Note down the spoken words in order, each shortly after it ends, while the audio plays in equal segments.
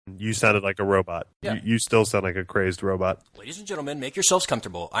you sounded like a robot. Yeah. You still sound like a crazed robot. Ladies and gentlemen, make yourselves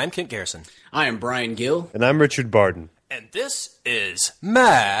comfortable. I'm Kent Garrison. I am Brian Gill. And I'm Richard Barden. And this is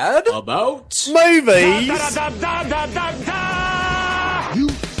Mad About Movies! You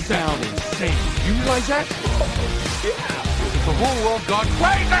sound insane. You realize that? Yeah. The whole world gone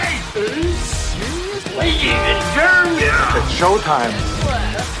crazy! Seriously? It's showtime.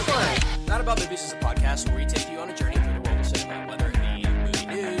 Mad About Movies is a podcast where we take you on a journey through the world of cinema, whether it be movie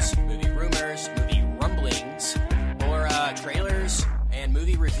news, movie rumors, movie rumblings, or trailers and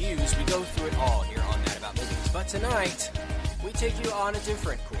movie reviews. We go through it all here on Mad About Movies. But tonight, we take you on a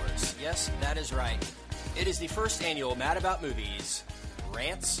different course. Yes, that is right. It is the first annual Mad About Movies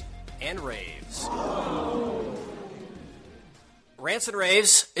Rants and Raves. Rants and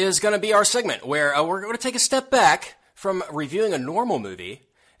Raves is going to be our segment where we're going to take a step back from reviewing a normal movie,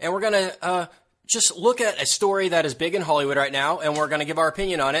 and we're going to just look at a story that is big in Hollywood right now, and we're going to give our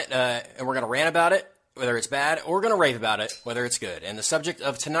opinion on it, and we're going to rant about it, whether it's bad, or we're going to rave about it, whether it's good. And the subject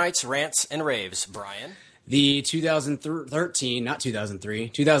of tonight's Rants and Raves, Brian? the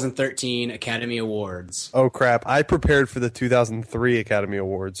 2013 Academy Awards. Oh, crap. I prepared for the 2003 Academy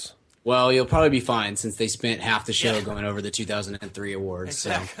Awards. Well, you'll probably be fine since they spent half the show going over the 2003 awards,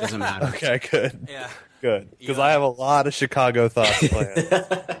 Exactly. so it doesn't matter. Okay, good. Yeah. Good. Because I have a lot of Chicago thoughts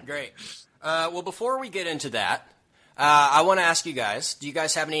planned. Great. Well, before we get into that, I want to ask you guys, do you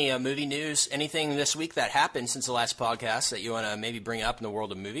guys have any movie news, anything this week that happened since the last podcast that you want to maybe bring up in the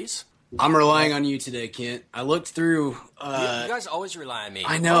world of movies? I'm relying on you today, Kent. I looked through. You guys always rely on me.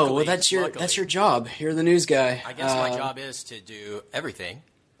 I know. Luckily, Well, that's your job. You're the news guy. I guess my job is to do everything.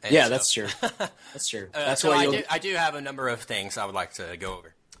 And Yeah, so- that's true. That's true. That's so why you. I do have a number of things I would like to go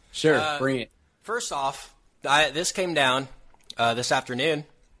over. Sure, bring it. First off, this came down this afternoon,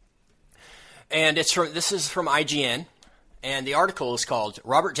 and this is from IGN, and the article is called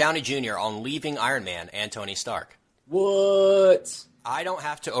 "Robert Downey Jr. on Leaving Iron Man and Tony Stark." What? I don't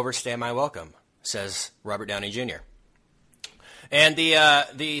have to overstay my welcome, says Robert Downey Jr. And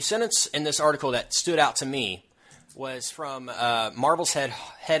the sentence in this article that stood out to me was from Marvel's head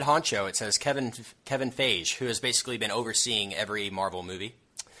honcho. It says Kevin Feige, who has basically been overseeing every Marvel movie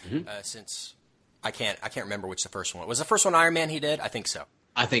since I can't remember which the first one was. The first one Iron Man he did? I think so.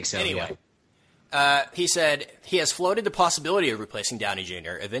 I think so. Anyway, yeah. he said he has floated the possibility of replacing Downey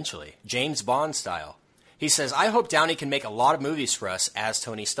Jr. eventually, James Bond style. He says, I hope Downey can make a lot of movies for us as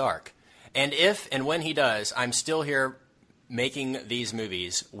Tony Stark. And if and when he does, I'm still here making these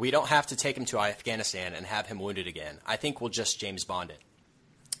movies. We don't have to take him to Afghanistan and have him wounded again. I think we'll just James Bond it.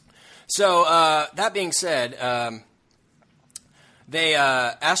 So, that being said, they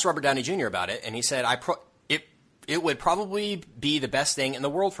asked Robert Downey Jr. about it, and he said, it would probably be the best thing in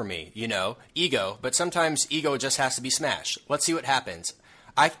the world for me, ego, but sometimes ego just has to be smashed. Let's see what happens.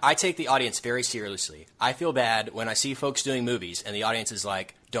 I take the audience very seriously. I feel bad when I see folks doing movies and the audience is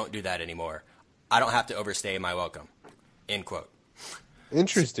like, don't do that anymore. I don't have to overstay my welcome. End quote.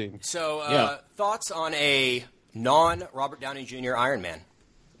 Interesting. So, thoughts on a non-Robert Downey Jr. Iron Man?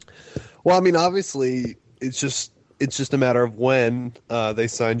 Well, I mean, obviously, it's just a matter of when they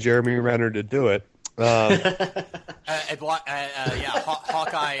sign Jeremy Renner to do it.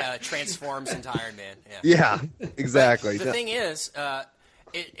 Hawkeye transforms into Iron Man. Yeah, exactly. The thing is,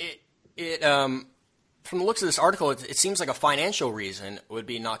 from the looks of this article, it seems like a financial reason would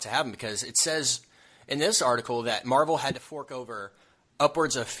be not to have him, because it says in this article that Marvel had to fork over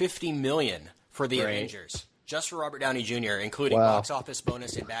upwards of $50 million for the Avengers, just for Robert Downey Jr., including box office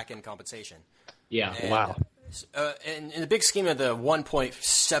bonus and back-end compensation. Yeah. And, wow. And in the big scheme of the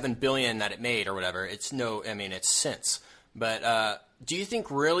 $1.7 billion that it made or whatever, it's cents. But do you think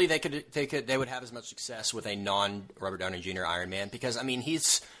really they would have as much success with a non-Robert Downey Jr. Iron Man? Because I mean,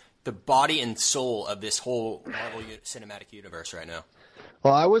 he's the body and soul of this whole Marvel cinematic universe right now.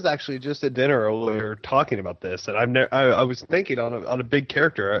 Well, I was actually just at dinner earlier talking about this, and I was thinking on a big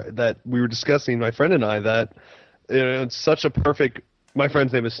character that we were discussing, my friend and I, that it's such a perfect. My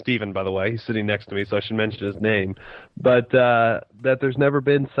friend's name is Steven, by the way. He's sitting next to me, so I should mention his name. But that there's never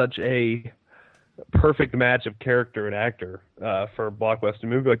been such a perfect match of character and actor for a blockbuster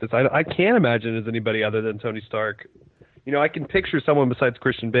movie like this. I can't imagine as anybody other than Tony Stark. I can picture someone besides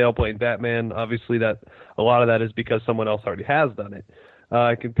Christian Bale playing Batman. Obviously, that a lot of that is because someone else already has done it.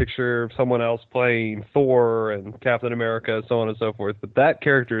 I can picture someone else playing Thor and Captain America, so on and so forth. But that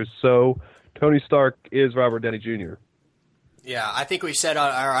character is so Tony Stark is Robert Downey Jr. Yeah, I think I've said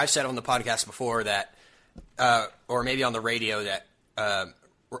on the podcast before that, or maybe on the radio, that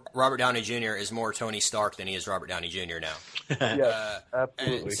Robert Downey Jr. is more Tony Stark than he is Robert Downey Jr. now. Yes,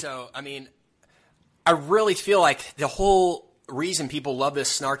 absolutely. And so, I mean, I really feel like the whole reason people love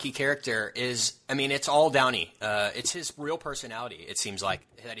this snarky character is, I mean, it's all Downey. It's his real personality, it seems like,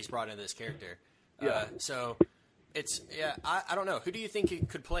 that he's brought into this character. So it's, I don't know. Who do you think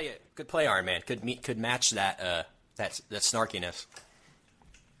could play Iron Man? Could match that snarkiness?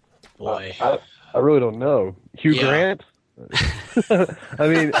 Boy. I really don't know. Hugh Grant? I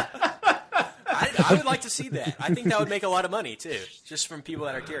mean... I would like to see that. I think that would make a lot of money, too, just from people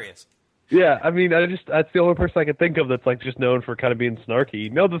that are curious. Yeah, I mean, that's the only person I can think of that's like just known for kind of being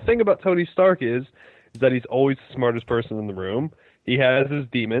snarky. No, the thing about Tony Stark is that he's always the smartest person in the room. He has his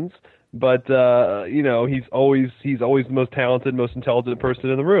demons, but he's always the most talented, most intelligent person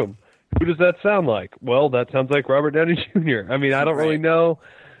in the room. Who does that sound like? Well, that sounds like Robert Downey Jr. I mean, I don't really know.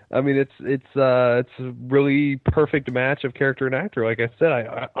 I mean, it's a really perfect match of character and actor. Like I said,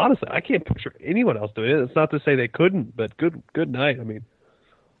 I honestly can't picture anyone else doing it. It's not to say they couldn't, but good night. I mean.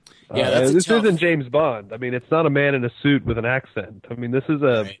 This isn't James Bond. I mean, it's not a man in a suit with an accent. I mean, this is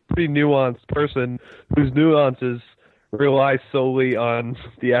a pretty nuanced person whose nuances rely solely on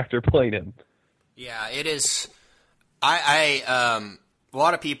the actor playing him. Yeah, it is. A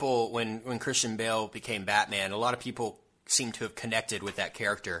lot of people, when Christian Bale became Batman, a lot of people seem to have connected with that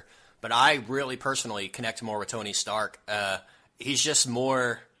character. But I really personally connect more with Tony Stark. He's just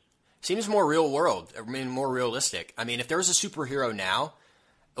seems more real world. I mean, more realistic. I mean, if there was a superhero now,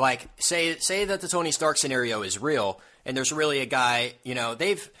 like, say that the Tony Stark scenario is real, and there's really a guy,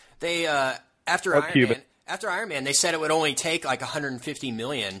 after Iron Man, they said it would only take like $150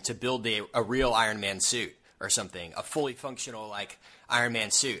 million to build a real Iron Man suit or something, a fully functional like Iron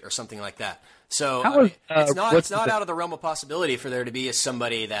Man suit or something like that. So it's not out of the realm of possibility for there to be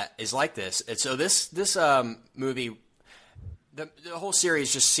somebody that is like this. And so this movie, the whole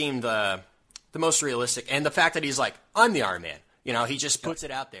series just seemed the most realistic, and the fact that he's like, I'm the Iron Man. He just puts it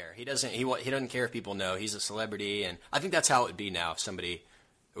out there. He doesn't care if people know he's a celebrity, and I think that's how it would be now if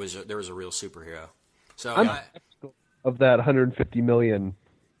there was a real superhero. So I'm skeptical of that 150 million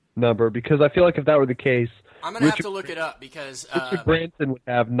number, because I feel like if that were the case, I'm gonna have to look it up because Richard Branson would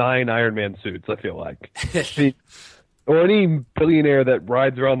have 9 Iron Man suits. I feel like, or any billionaire that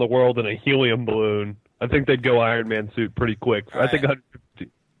rides around the world in a helium balloon. I think they'd go Iron Man suit pretty quick. I think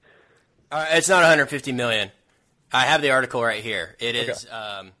 150. It's not 150 million. I have the article right here. It is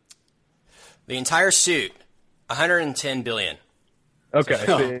the entire suit, 110 billion. Okay.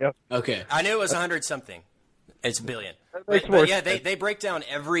 So, okay. I knew it was 100 something. It's billion. But yeah, they break down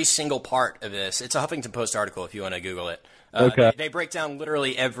every single part of this. It's a Huffington Post article if you want to Google it. Okay. They break down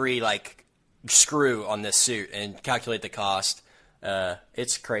literally every screw on this suit and calculate the cost.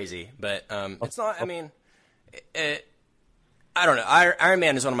 It's crazy, but it's not. I mean, I don't know. Iron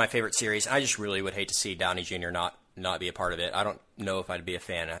Man is one of my favorite series. I just really would hate to see Downey Jr. not be a part of it. I don't know if I'd be a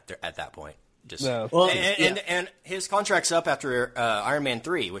fan at that point. No. Well, and his contract's up after Iron Man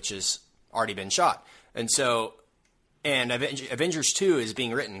 3, which has already been shot. And so, and Avengers 2 is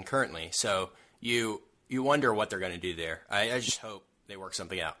being written currently. So you wonder what they're going to do there. I just hope they work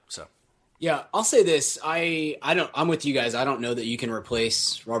something out. So. Yeah, I'll say this. I'm with you guys. I don't know that you can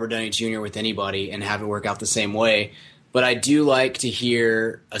replace Robert Downey Jr. with anybody and have it work out the same way. But I do like to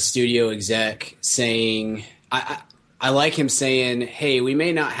hear a studio exec saying, I like him saying, hey, we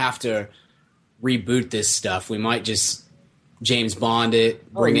may not have to reboot this stuff. We might just James Bond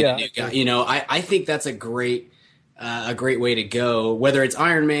it, bring in a new guy. I think that's a great way to go, whether it's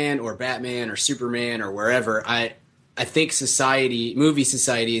Iron Man or Batman or Superman or wherever. I think movie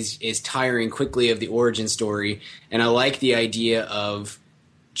society is tiring quickly of the origin story, and I like the idea of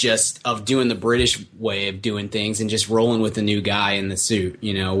doing the British way of doing things and just rolling with a new guy in the suit,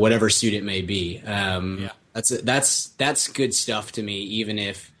 whatever suit it may be. That's good stuff to me, even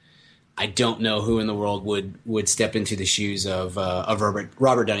if I don't know who in the world would step into the shoes of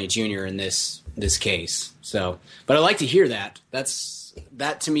Robert Downey Jr. in this case. So, but I like to hear that.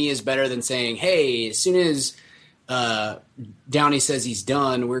 That to me is better than saying, hey, as soon as Downey says he's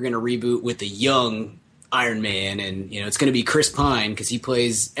done, we're going to reboot with a young Iron Man, and it's going to be Chris Pine because he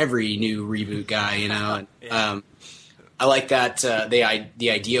plays every new reboot guy. Yeah. I like that the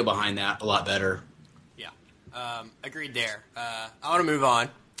idea behind that a lot better. Yeah, agreed there. I want to move on.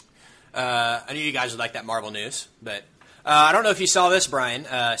 I knew you guys would like that Marvel news, but I don't know if you saw this, Brian,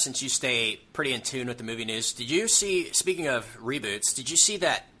 since you stay pretty in tune with the movie news. Did you see, speaking of reboots, did you see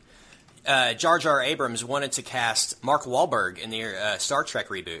that Jar Jar Abrams wanted to cast Mark Wahlberg in the Star Trek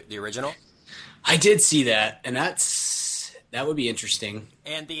reboot, the original? I did see that, and that would be interesting.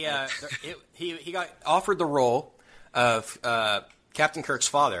 And he got offered the role of Captain Kirk's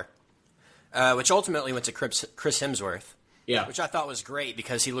father, which ultimately went to Chris Hemsworth. Yeah, which I thought was great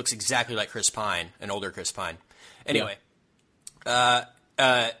because he looks exactly like Chris Pine, an older Chris Pine. Anyway,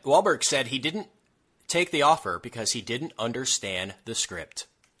 Wahlberg said he didn't take the offer because he didn't understand the script.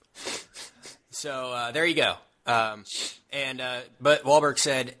 So there you go. But Wahlberg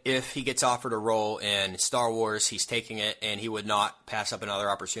said if he gets offered a role in Star Wars, he's taking it, and he would not pass up another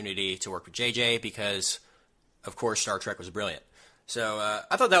opportunity to work with JJ because, of course, Star Trek was brilliant. So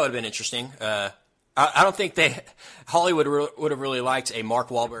I thought that would have been interesting. I don't think Hollywood would have really liked a Mark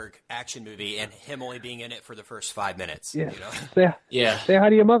Wahlberg action movie and him only being in it for the first 5 minutes. Yeah. You know? Say hi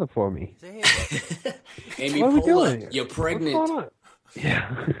to your mother for me. Amy What are we Poehler, doing here? you're What's pregnant. going on?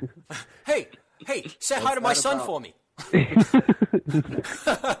 Yeah. Hey, say hi to my son for me.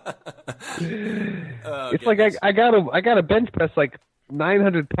 It's like I gotta bench press like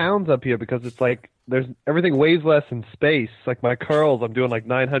 900 pounds up here because it's like everything weighs less in space. Like my curls, I'm doing like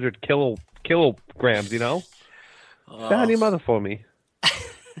 900 kilograms. You know. Say hi to your mother for me.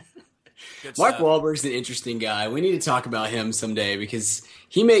 Mark Wahlberg's an interesting guy. We need to talk about him someday because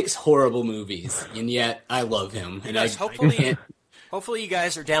he makes horrible movies, and yet I love him. And Guys, hopefully you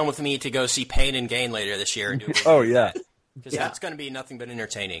guys are down with me to go see Pain and Gain later this year. And do Oh yeah. because that's going to be nothing but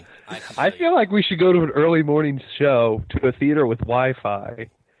entertaining. I feel like we should go to an early morning show to a theater with Wi-Fi,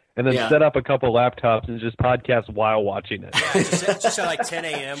 and then set up a couple laptops and just podcast while watching it. Yeah, just at like 10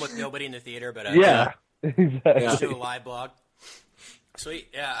 a.m. with nobody in the theater, but Exactly. just do a live blog. Sweet.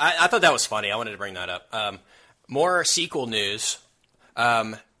 Yeah, I thought that was funny. I wanted to bring that up. More sequel news.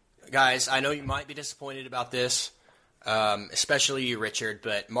 Guys, I know you might be disappointed about this, especially you, Richard,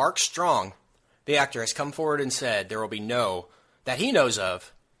 but Mark Strong, the actor, has come forward and said there will be that he knows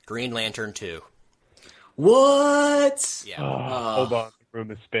of, Green Lantern 2. What? Yeah. Hold on, the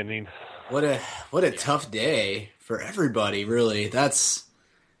room is spinning. What a tough day for everybody. Really, that's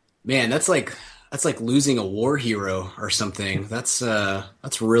like losing a war hero or something. That's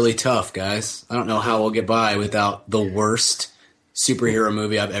really tough, guys. I don't know how we'll get by without the worst superhero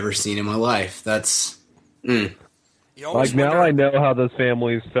movie I've ever seen in my life. That's. Like now I know how those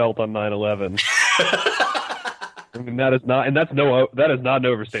families felt on 9/11. I mean that is not an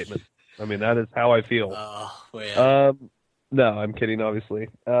overstatement. I mean that is how I feel. Oh, yeah. No, I'm kidding, obviously.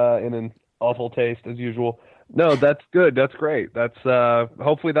 In an awful taste as usual. No, that's good. That's great. That's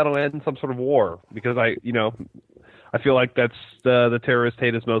hopefully that'll end in some sort of war because I feel like that's the terrorists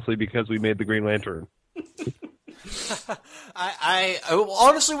hate us mostly because we made the Green Lantern. I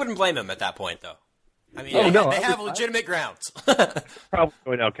honestly wouldn't blame him at that point, though. I mean, they have legitimate grounds. Probably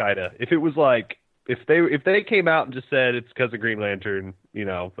going Al Qaeda. If it was like if they came out and just said it's because of Green Lantern,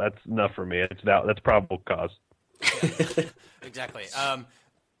 that's enough for me. That's probable cause. Exactly.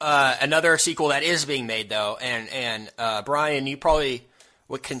 Another sequel that is being made, though, and Brian, you probably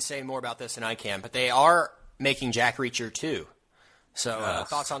can say more about this than I can, but they are making Jack Reacher 2. So,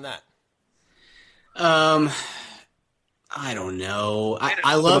 thoughts on that? I don't know.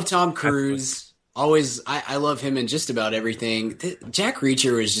 I love Tom Cruise. Always, I love him in just about everything. Jack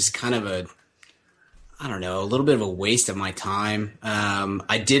Reacher was just kind of a little bit of a waste of my time.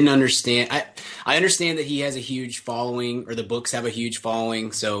 I didn't understand. I understand that he has a huge following, or the books have a huge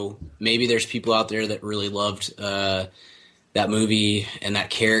following. So maybe there's people out there that really loved that movie and that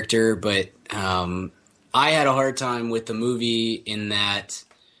character. But I had a hard time with the movie in that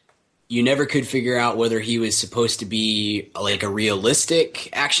you never could figure out whether he was supposed to be like a realistic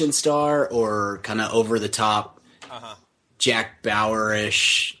action star or kind of over the top Jack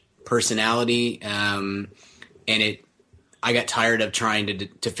Bauer-ish personality. I got tired of trying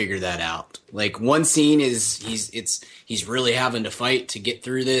to figure that out. Like one scene is he's really having to fight to get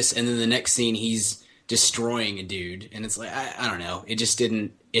through this, and then the next scene he's destroying a dude, and it's like I don't know. It just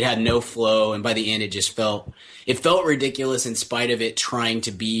didn't. It had no flow, and by the end, it felt ridiculous in spite of it trying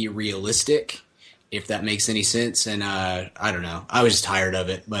to be realistic, if that makes any sense. And I don't know. I was just tired of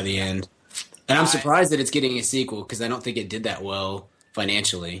it by the end, and I'm surprised that it's getting a sequel because I don't think it did that well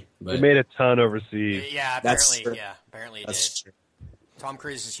financially. But They made a ton overseas. Yeah, apparently it did. true. Tom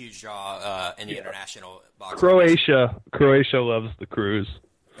Cruise's huge draw in the international box Croatia loves the cruise.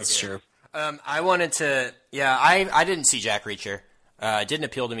 That's true. I wanted to, I didn't see Jack Reacher. It didn't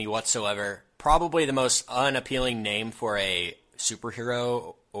appeal to me whatsoever. Probably the most unappealing name for a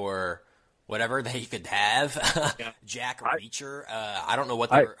superhero or whatever that you could have. Jack Reacher. I don't know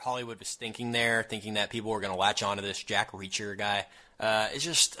what Hollywood was thinking there, thinking that people were going to latch onto this Jack Reacher guy. It's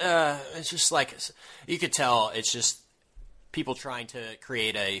just like, you could tell it's just people trying to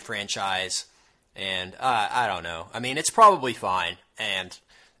create a franchise, and I don't know. I mean, it's probably fine, and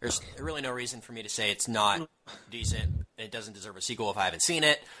there's really no reason for me to say it's not decent. It doesn't deserve a sequel if I haven't seen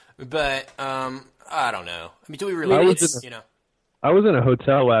it, but I don't know. I mean, do we really? I was in a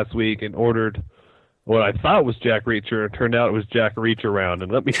hotel last week and ordered what I thought was Jack Reacher, and it turned out it was Jack Reach Around.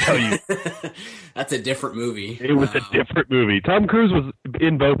 And let me tell you, That's a different movie. it was a different movie. Tom Cruise was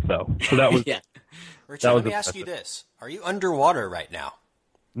in both, though. So that was... Yeah. Richard, let me ask you this. Are you underwater right now?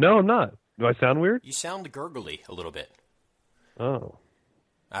 No, I'm not. Do I sound weird? You sound gurgly a little bit. Oh.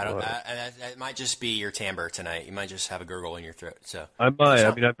 I don't. It might just be your timbre tonight. You might just have a gurgle in your throat. So I might.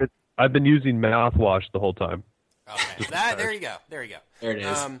 I mean, I've been using mouthwash the whole time. Okay. There you go. There you go. There it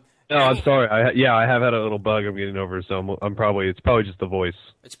is. No, I'm sorry. I have had a little bug I'm getting over, so it's probably just the voice.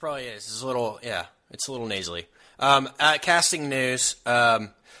 It's probably is. It's a little nasally. Casting news.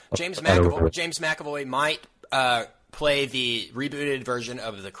 James McAvoy might play the rebooted version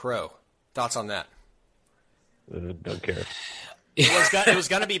of The Crow. Thoughts on that? Don't care. It was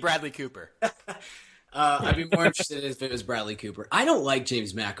going to be Bradley Cooper. I'd be more interested if it was Bradley Cooper. I don't like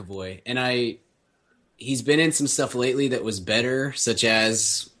James McAvoy, and he's been in some stuff lately that was better, such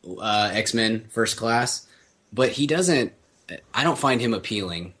as X-Men First Class, but he doesn't. I don't find him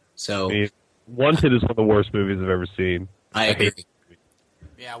appealing. So, I mean, Wanted is one of the worst movies I've ever seen. I agree.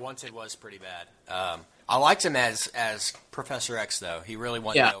 Yeah, Wanted was pretty bad. I liked him as Professor X, though. He really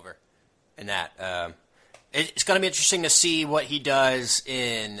won me over in that. It's going to be interesting to see what he does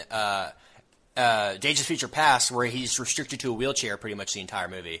in Days of Future Past, where he's restricted to a wheelchair pretty much the entire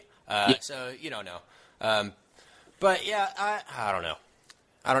movie. So you don't know. But yeah, I don't know.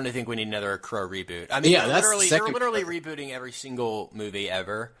 I don't think we need another Crow reboot. I mean, they're literally rebooting every single movie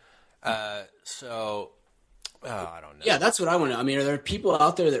ever. So I don't know. Yeah, that's what I want to know. I mean, are there people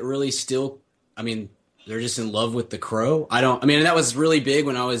out there that really still? I mean, they're just in love with The Crow. I mean, that was really big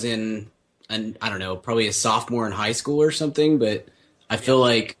when I was in. And I don't know, probably a sophomore in high school or something, but I feel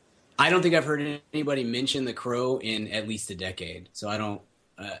like I don't think I've heard anybody mention The Crow in at least a decade. So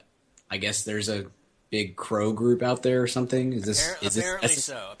I guess there's a big Crow group out there or something.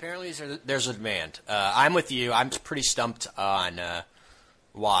 Apparently there's a demand. I'm with you. I'm pretty stumped on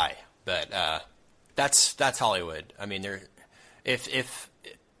why, but that's Hollywood. I mean, if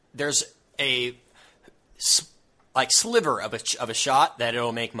there's a sliver of a shot that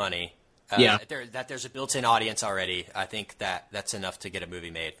it'll make money. That there's a built-in audience already. I think that's enough to get a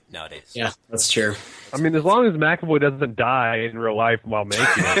movie made nowadays. Yeah, that's true. I mean, as long as McAvoy doesn't die in real life while making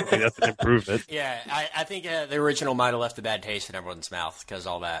it, I think that's an improvement. Yeah, I think the original might have left a bad taste in everyone's mouth because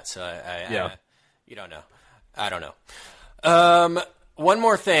all that. So you don't know. I don't know. One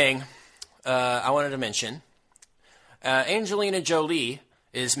more thing I wanted to mention. Angelina Jolie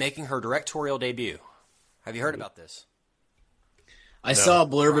is making her directorial debut. Have you heard about this? I saw a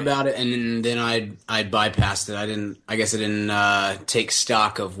blurb about it, and then I bypassed it. I guess I didn't take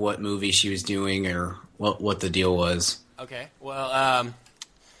stock of what movie she was doing or what the deal was. Okay. Well,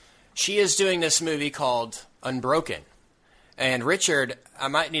 she is doing this movie called Unbroken. And Richard, I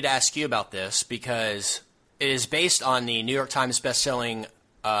might need to ask you about this because it is based on the New York Times best-selling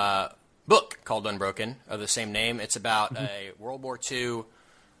book called Unbroken of the same name. It's about a World War II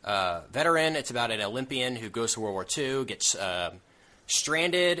veteran. It's about an Olympian who goes to World War II, gets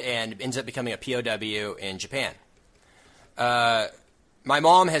stranded, and ends up becoming a POW in Japan. My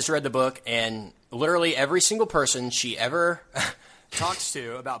mom has read the book, and literally every single person she ever talks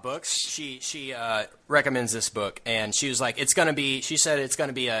to about books, she recommends this book, and she was like, she said it's going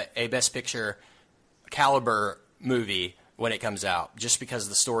to be a Best Picture caliber movie when it comes out, just because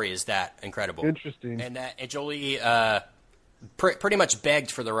the story is that incredible. Interesting. And Jolie pretty much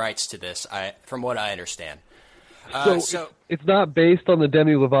begged for the rights to this, from what I understand. So it's not based on the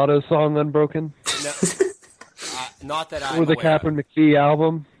Demi Lovato song "Unbroken"? No, not that I'm or the aware Catherine of. McPhee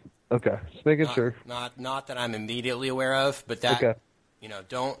album. Okay, just making sure. Not that I'm immediately aware of, but that that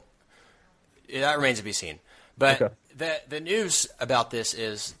remains to be seen. But the news about this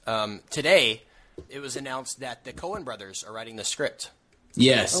is today it was announced that the Coen brothers are writing the script.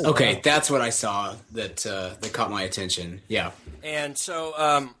 Yes. Okay, that's what I saw that caught my attention. Yeah. And so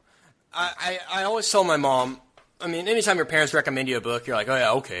I always tell my mom. I mean, anytime your parents recommend you a book, you're like, oh,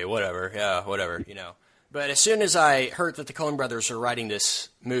 yeah, okay, whatever, you know. But as soon as I heard that the Coen brothers are writing this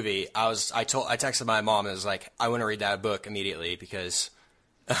movie, I texted my mom and was like, I want to read that book immediately because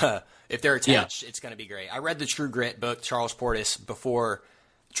if they're attached, it's going to be great. I read the True Grit book, Charles Portis, before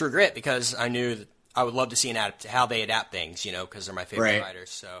True Grit because I knew that I would love to see how they adapt things, you know, because they're my favorite writers.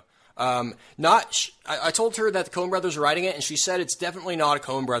 So, I told her that the Coen brothers are writing it, and she said it's definitely not a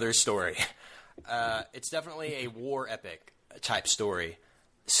Coen brothers story. It's definitely a war epic type story.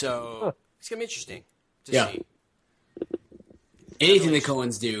 So it's going to be interesting to see. Anything the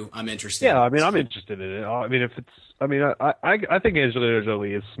Coens do, I'm interested in. Yeah, I mean, I'm interested in it. I mean, I think Angelina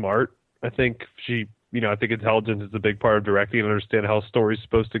Jolie is smart. I think I think intelligence is a big part of directing and understand how a story's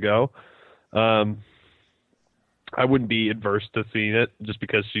supposed to go. I wouldn't be adverse to seeing it just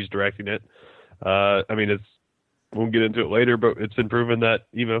because she's directing it. I mean, we'll get into it later, but it's been proven that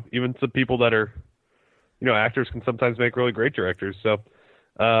even some people that are actors can sometimes make really great directors. So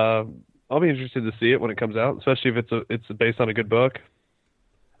I'll be interested to see it when it comes out, especially if it's based on a good book.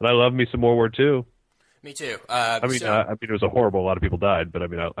 And I love me some World War II. Me too. I mean, it was a horrible. A lot of people died, but I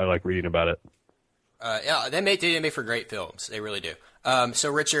mean, I like reading about it. Yeah, they make for great films. They really do.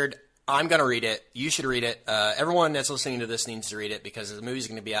 So Richard, I'm gonna read it. You should read it. Everyone that's listening to this needs to read it because the movie's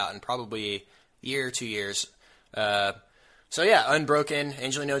going to be out in probably a year, 2 years. So yeah, Unbroken,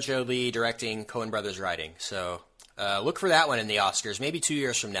 Angelina Jolie directing, Coen Brothers writing. So look for that one in the Oscars. Maybe 2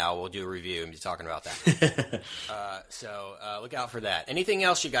 years from now we'll do a review and be talking about that. So look out for that. Anything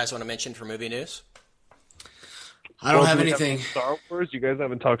else you guys want to mention for movie news? I don't have anything. Star Wars? You guys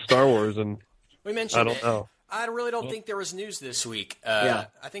haven't talked Star Wars, and we mentioned I don't know. I really don't think there was news this week. Yeah.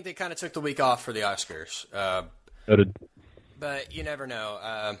 I think they kind of took the week off for the Oscars. But you never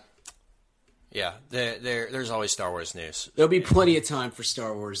know. Yeah, there's always Star Wars news. There'll be plenty of time for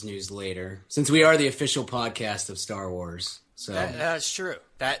Star Wars news later, since we are the official podcast of Star Wars. So that's true.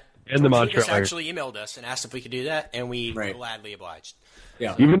 And the George Lucas Montreal actually emailed us and asked if we could do that, and we gladly obliged.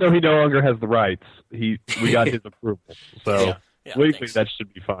 Yeah. Even though he no longer has the rights, we got his approval. So legally that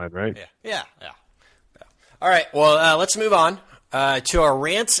should be fine, right? Yeah. All right, well, let's move on to our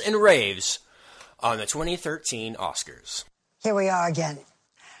rants and raves on the 2013 Oscars. Here we are again.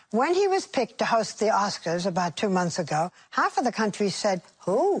 When he was picked to host the Oscars about 2 months ago, half of the country said,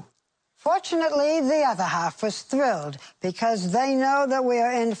 "Who?" Fortunately, the other half was thrilled because they know that we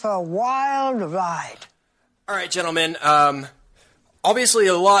are in for a wild ride. All right, gentlemen. Obviously,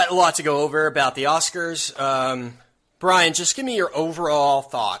 a lot to go over about the Oscars. Brian, just give me your overall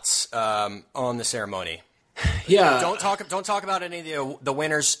thoughts on the ceremony. Yeah. Don't talk about any of the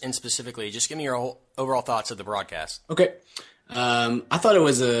winners in specifically. Just give me your overall thoughts of the broadcast. Okay. I thought it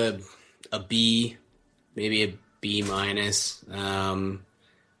was a B, maybe a B minus.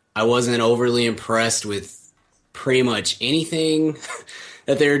 I wasn't overly impressed with pretty much anything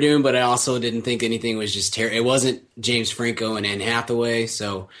that they were doing, but I also didn't think anything was just terrible. It wasn't James Franco and Anne Hathaway,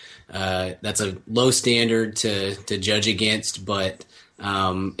 so that's a low standard to judge against, but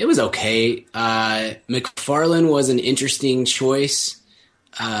it was okay. McFarlane was an interesting choice.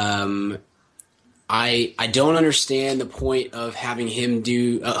 I don't understand the point of having him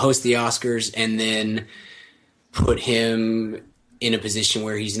host the Oscars and then put him in a position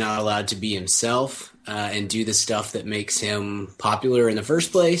where he's not allowed to be himself and do the stuff that makes him popular in the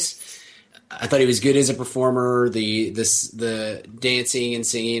first place. I thought he was good as a performer. The dancing and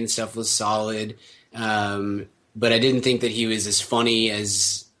singing and stuff was solid. But I didn't think that he was as funny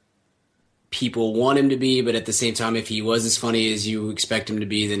as people want him to be. But at the same time, if he was as funny as you expect him to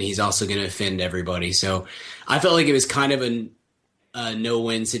be, then he's also going to offend everybody. So I felt like it was kind of a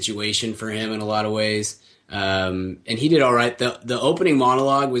no-win situation for him in a lot of ways. And he did all right. The opening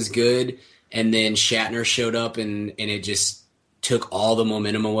monologue was good. And then Shatner showed up and it just took all the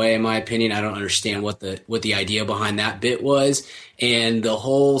momentum away, in my opinion. I don't understand what the idea behind that bit was. And the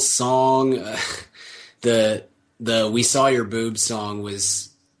whole song, the "We Saw Your Boobs" song was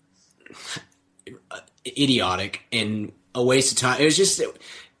idiotic and a waste of time. It was just,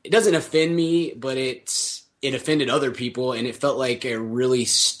 it doesn't offend me, but it offended other people, and it felt like a really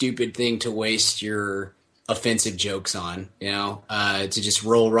stupid thing to waste your offensive jokes on, to just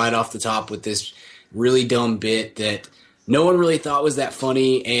roll right off the top with this really dumb bit that no one really thought was that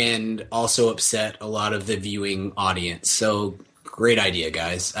funny and also upset a lot of the viewing audience. So great idea,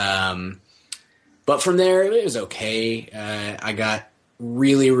 guys. But from there, it was okay. I got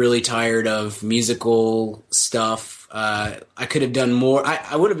really, really tired of musical stuff. I could have done more.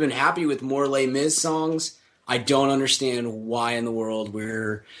 I would have been happy with more Les Mis songs. I don't understand why in the world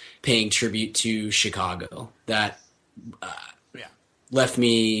we're paying tribute to Chicago. That left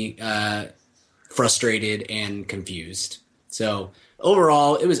me frustrated and confused. So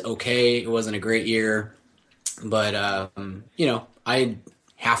overall, it was okay. It wasn't a great year, but I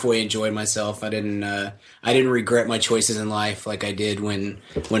halfway enjoyed myself. I didn't regret my choices in life like I did when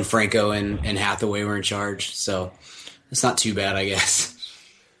Franco and Hathaway were in charge. So it's not too bad, I guess.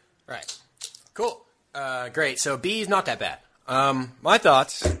 Right. Cool. Great. So B is not that bad. My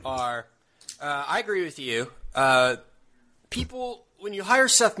thoughts are, I agree with you. People, when you hire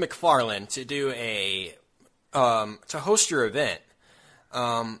Seth MacFarlane to do to host your event,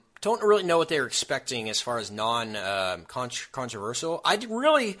 don't really know what they were expecting as far as controversial. I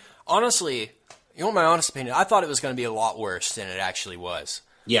really, honestly, my honest opinion, I thought it was going to be a lot worse than it actually was.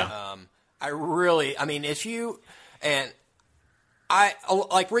 Yeah.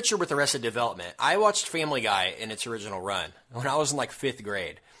 like Richard with Arrested Development. I watched Family Guy in its original run when I was in like 5th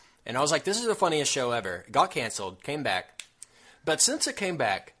grade. And I was like, this is the funniest show ever. It got canceled, came back. But since it came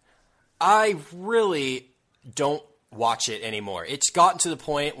back, I really don't watch it anymore. It's gotten to the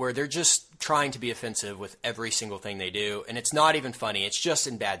point where they're just trying to be offensive with every single thing they do, and it's not even funny. It's just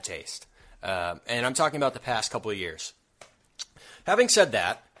in bad taste. And I'm talking about the past couple of years. Having said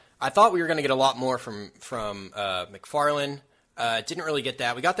that, I thought we were going to get a lot more from McFarlane. Didn't really get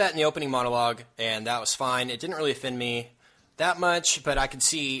that. We got that in the opening monologue, and that was fine. It didn't really offend me that much, but I could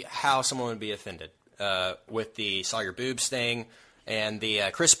see how someone would be offended with the saw your boobs thing and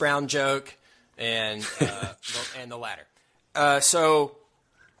the Chris Brown joke and the latter.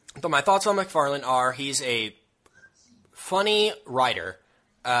 But my thoughts on McFarlane are he's a funny writer.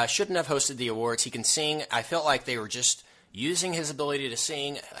 Shouldn't have hosted the awards. He can sing. I felt like they were just using his ability to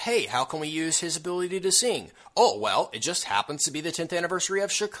sing. Hey, how can we use his ability to sing? Oh, well, it just happens to be the 10th anniversary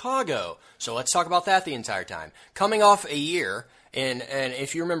of Chicago. So let's talk about that the entire time. Coming off a year, and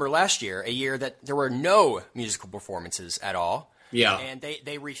if you remember last year, a year that there were no musical performances at all. Yeah. And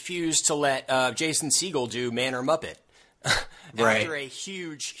they refused to let Jason Segel do Man or Muppet. Right. After a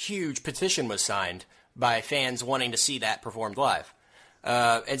huge petition was signed by fans wanting to see that performed live.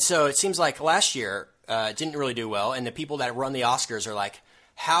 And so it seems like last year didn't really do well, and the people that run the Oscars are like,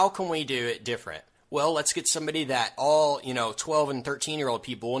 how can we do it different? Well, let's get somebody that all 12 and 13-year-old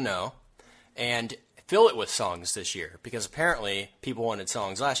people will know and fill it with songs this year, because apparently people wanted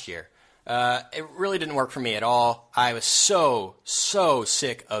songs last year. It really didn't work for me at all. I was so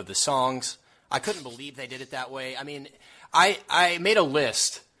sick of the songs. I couldn't believe they did it that way. I mean, I made a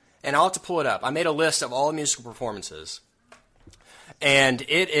list, and I'll have to pull it up. I made a list of all the musical performances, and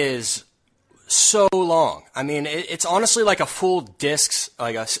it is so long. I mean, it's honestly like a full discs,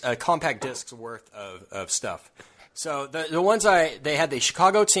 like a compact disc's worth of stuff. So the ones they had the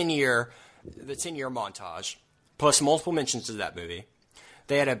Chicago 10-year montage, plus multiple mentions of that movie.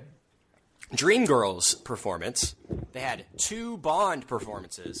 They had a Dreamgirls performance. They had 2 Bond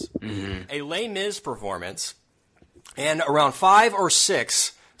performances, a Les Mis performance, and around 5 or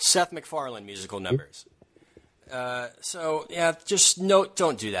 6 Seth MacFarlane musical numbers. So yeah, just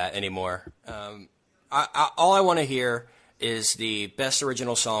don't do that anymore. All I want to hear is the best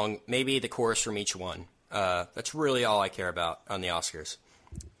original song, maybe the chorus from each one. That's really all I care about on the Oscars.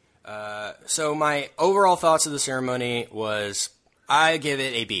 So my overall thoughts of the ceremony was, I give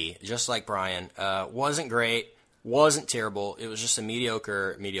it a B, just like Brian. Wasn't great, wasn't terrible. It was just a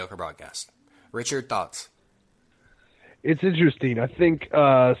mediocre broadcast. Richard, thoughts? It's interesting. I think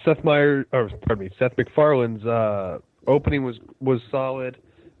Seth MacFarlane's opening was solid.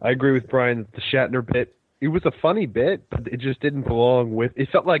 I agree with Brian that the Shatner bit, it was a funny bit, but it just didn't belong with. It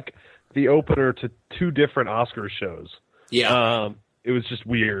felt like the opener to 2 different Oscar shows. Yeah. It was just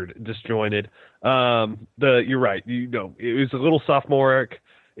weird, disjointed. You're right. It was a little sophomoric.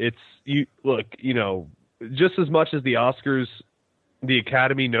 Just as much as the Oscars, the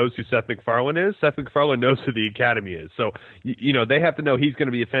Academy knows who Seth MacFarlane is. Seth MacFarlane knows who the Academy is. So, they have to know he's going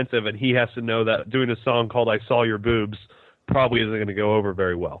to be offensive, and he has to know that doing a song called "I Saw Your Boobs" probably isn't going to go over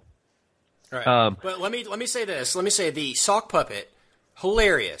very well. Right. But let me say this. Let me say the sock puppet,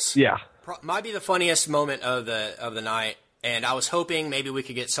 hilarious. Yeah. Might be the funniest moment of the night. And I was hoping maybe we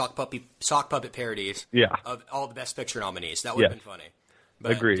could get sock puppet parodies of all the Best Picture nominees. That would have been funny.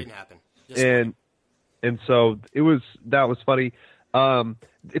 But Agreed. It didn't happen. And so that was funny.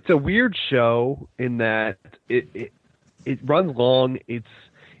 It's a weird show in that it runs long.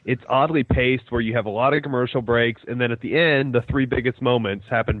 It's oddly paced where you have a lot of commercial breaks, and then at the end, the 3 biggest moments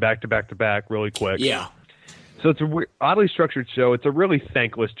happen back to back to back really quick. Yeah. So it's a oddly structured show. It's a really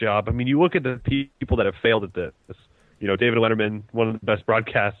thankless job. I mean, you look at the people that have failed at this. David Letterman, one of the best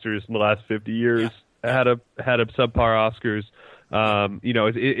broadcasters in the last 50 years, had a subpar Oscars.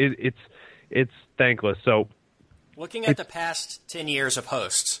 It's thankless. So, looking at the past 10 years of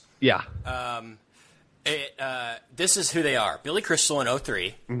hosts, this is who they are: Billy Crystal in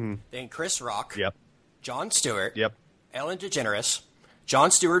 2003, then Chris Rock, Jon Stewart, Ellen DeGeneres, Jon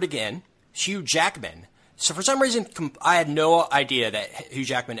Stewart again, Hugh Jackman. So for some reason, I had no idea that Hugh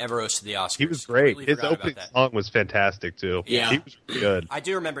Jackman ever hosted the Oscars. He was great. His opening song was fantastic, too. Yeah. He was really good. I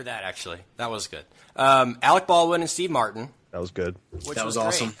do remember that, actually. That was good. Alec Baldwin and Steve Martin. That was good. That was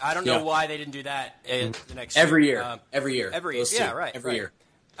awesome. Great. I don't know why they didn't do that the next every year. year. Every year. Yeah, right. Every year.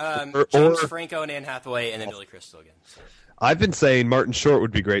 James Franco and Anne Hathaway, and then Billy Crystal again. So. I've been saying Martin Short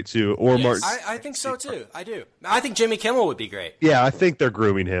would be great, too. Or Martin. I think so, too. I do. I think Jimmy Kimmel would be great. Yeah, I think they're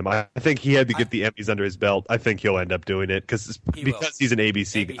grooming him. I think he had to get the Emmys under his belt. I think he'll end up doing it because he's an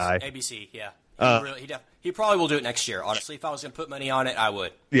ABC guy. ABC, yeah. He probably will do it next year. Honestly, if I was going to put money on it, I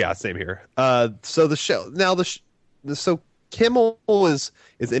would. Yeah, same here. So the show now so Kimmel is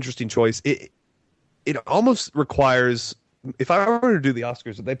an interesting choice. It almost requires, if I were to do the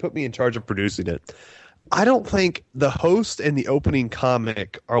Oscars, if they put me in charge of producing it, I don't think the host and the opening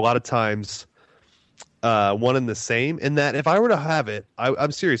comic are a lot of times one and the same. In that, if I were to have it,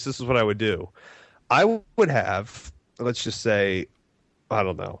 I'm serious. This is what I would do. I would have, let's just say, I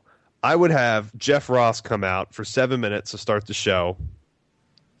don't know. I would have Jeff Ross come out for 7 minutes to start the show,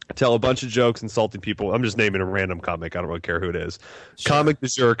 tell a bunch of jokes, insulting people. I'm just naming a random comic. I don't really care who it is. Sure. Comic du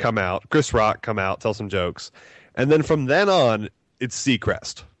jour come out. Chris Rock come out, tell some jokes. And then from then on, it's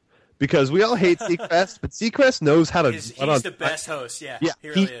Seacrest. Because we all hate Seacrest, but Seacrest knows how to... He's the best host, yeah. He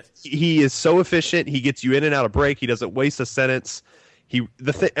really is. He is so efficient. He gets you in and out of break. He doesn't waste a sentence.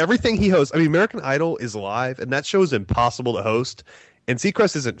 Everything he hosts... I mean, American Idol is live, and that show is impossible to host. And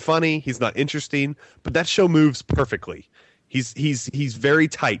Seacrest isn't funny. He's not interesting. But that show moves perfectly. He's very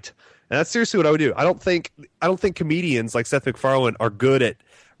tight. And that's seriously what I would do. I don't think comedians like Seth MacFarlane are good at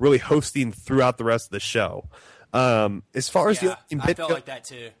really hosting throughout the rest of the show. As far as the I felt like that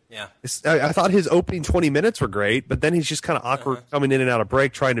too. Yeah, I thought his opening 20 minutes were great, but then he's just kind of awkward coming in and out of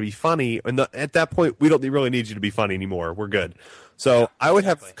break, trying to be funny. And at that point, we don't really need you to be funny anymore. We're good. So I would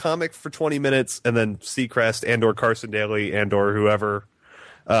have comic for 20 minutes, and then Seacrest and/or Carson Daly and/or whoever,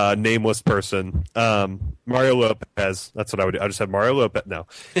 nameless person, Mario Lopez. That's what I would do. I just had Mario Lopez. No,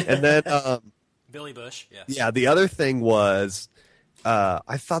 and then Billy Bush. Yes. Yeah. The other thing was,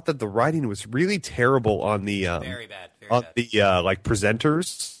 I thought that the writing was really terrible on the very bad. The like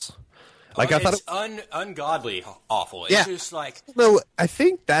presenters. Like I thought it's ungodly awful. It's just like no. I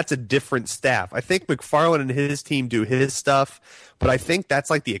think that's a different staff. I think MacFarlane and his team do his stuff, but I think that's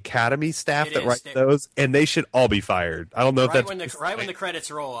like the Academy staff that write those, and they should all be fired. I don't know if that's when the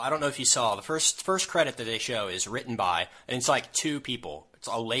credits roll. I don't know if you saw the first credit that they show is written by, and it's like two people. It's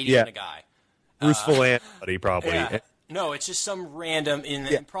a lady and a guy. Bruce Vilanch, probably. Yeah. No, it's just some random,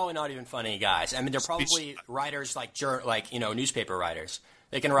 and probably not even funny guys. I mean, they're probably writers like newspaper writers.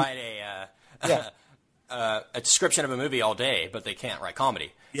 They can write a description of a movie all day, but they can't write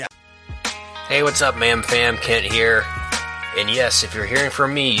comedy. Yeah. Hey, what's up, Ma'am Fam? Kent here. And yes, if you're hearing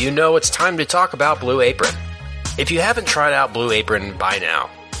from me, you know it's time to talk about Blue Apron. If you haven't tried out Blue Apron by now,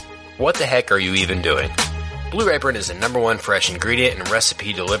 what the heck are you even doing? Blue Apron is the #1 fresh ingredient and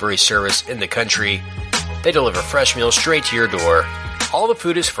recipe delivery service in the country. They deliver fresh meals straight to your door. All the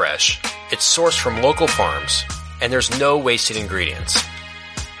food is fresh, it's sourced from local farms, and there's no wasted ingredients.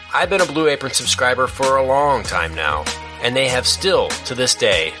 I've been a Blue Apron subscriber for a long time now, and they have still, to this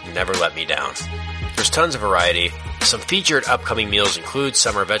day, never let me down. There's tons of variety. Some featured upcoming meals include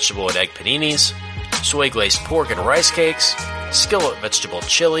summer vegetable and egg paninis, soy glazed pork and rice cakes, skillet vegetable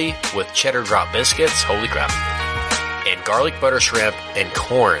chili with cheddar drop biscuits, holy crap, and garlic butter shrimp and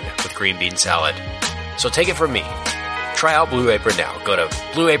corn with green bean salad. So take it from me. Try out Blue Apron now. Go to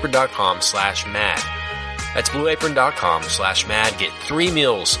blueapron.com/mad. That's blueapron.com/mad. Get 3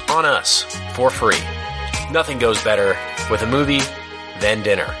 meals on us for free. Nothing goes better with a movie than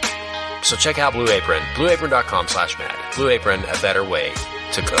dinner. So check out Blue Apron. blueapron.com/mad. Blue Apron, a better way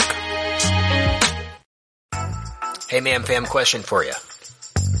to cook. Hey, Ma'am Fam, question for you.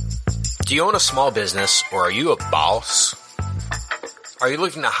 Do you own a small business, or are you a boss? Are you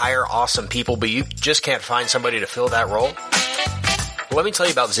looking to hire awesome people, but you just can't find somebody to fill that role? Well, let me tell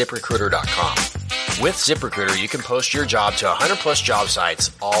you about ZipRecruiter.com. With ZipRecruiter, you can post your job to 100+ job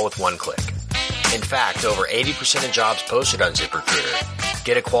sites, all with one click. In fact, over 80% of jobs posted on ZipRecruiter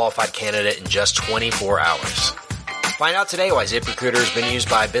get a qualified candidate in just 24 hours. Find out today why ZipRecruiter has been used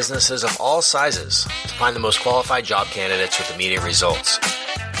by businesses of all sizes to find the most qualified job candidates with immediate results.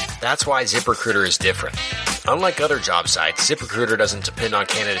 That's why ZipRecruiter is different. Unlike other job sites, ZipRecruiter doesn't depend on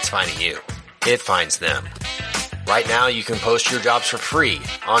candidates finding you. It finds them. Right now, you can post your jobs for free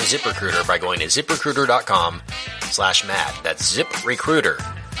on ZipRecruiter by going to ZipRecruiter.com/mad. That's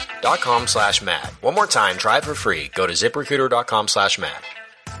ZipRecruiter.com/mad. One more time, try it for free. Go to ZipRecruiter.com/mad.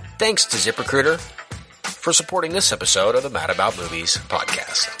 Thanks to ZipRecruiter for supporting this episode of the Mad About Movies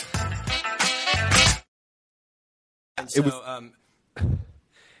podcast. And so,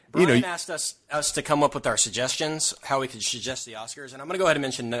 Brian asked us to come up with our suggestions, how we could suggest the Oscars, and I'm going to go ahead and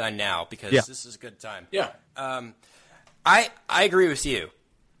mention none now because this is a good time. Yeah. I agree with you.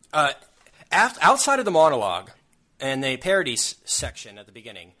 Outside of the monologue and the parodies section at the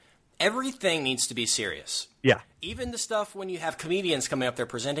beginning, everything needs to be serious. Yeah. Even the stuff when you have comedians coming up there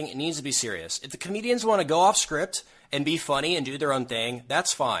presenting, it needs to be serious. If the comedians want to go off script and be funny and do their own thing,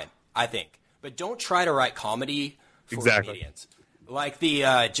 that's fine, I think. But don't try to write comedy for comedians. Like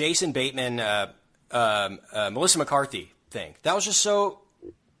the Jason Bateman Melissa McCarthy thing. That was just so.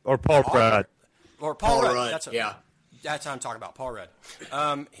 Or Paul Rudd. Or Paul Rudd. Rudd. That's what I'm talking about. Paul Rudd.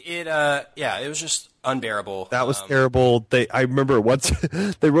 It was just unbearable. That was terrible. I remember once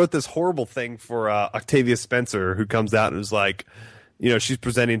they wrote this horrible thing for Octavia Spencer, who comes out and was like, she's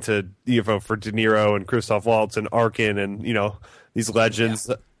presenting to for De Niro and Christoph Waltz and Arkin and these legends,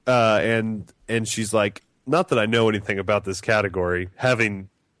 and she's like, not that I know anything about this category, having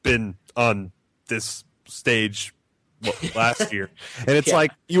been on this stage last year, and it's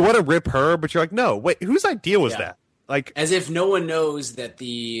like you want to rip her, but you're like, no, wait, whose idea was that? Like, as if no one knows that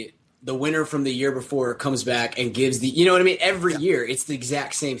the winner from the year before comes back and gives you know what I mean? Every year, it's the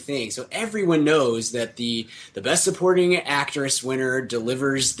exact same thing. So everyone knows that the Best Supporting Actress winner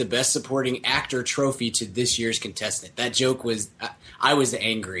delivers the Best Supporting Actor trophy to this year's contestant. That joke was, I was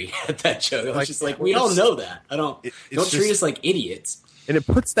angry at that joke. I was just like, we all know that. Don't treat us like idiots. And it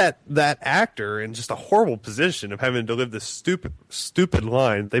puts that actor in just a horrible position of having to live this stupid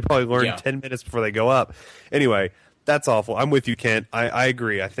line. They probably learn 10 minutes before they go up. Anyway, that's awful. I'm with you, Kent. I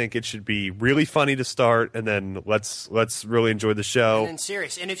agree. I think it should be really funny to start, and then let's really enjoy the show. And then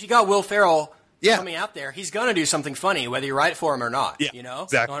serious. And if you got Will Ferrell coming out there, he's going to do something funny, whether you write it for him or not. Yeah, you know?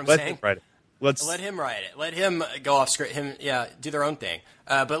 exactly. You know what I'm saying? Him write it. Let him write it. Let him go off script. Do their own thing.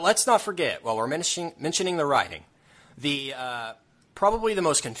 But let's not forget, while we're mentioning the writing, the probably the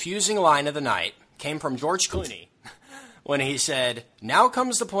most confusing line of the night came from George Clooney when he said, "Now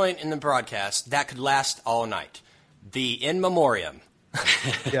comes the point in the broadcast that could last all night. The in memoriam."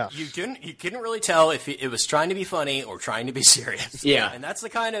 Yeah. You couldn't really tell if it was trying to be funny or trying to be serious. Yeah. And that's the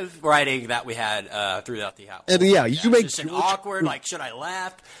kind of writing that we had throughout the house. And you make just an awkward, like, should I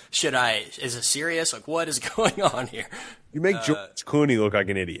laugh? Is it serious? Like, what is going on here? You make George Clooney look like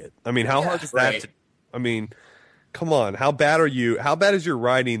an idiot. I mean, how hard is that? I mean, come on. How bad are you? How bad is your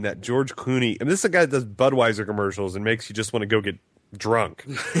writing that George Clooney, and this is a guy that does Budweiser commercials and makes you just want to go get drunk,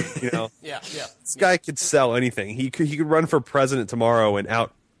 Yeah. This guy could sell anything. He could run for president tomorrow and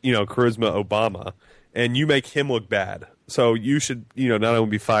out, charisma Obama, and you make him look bad. So you should, not only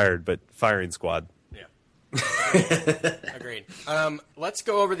be fired, but firing squad. Yeah. Agreed. Let's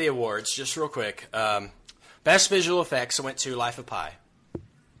go over the awards just real quick. Best visual effects went to Life of Pi.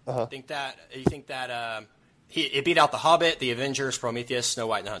 You think that it beat out The Hobbit, The Avengers, Prometheus, Snow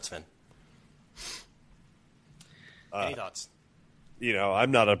White, and the Huntsman? Any thoughts? I'm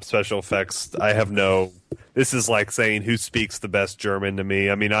not a special effects. I have no. This is like saying who speaks the best German to me.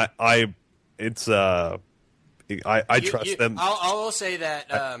 I mean, I trust them. I will say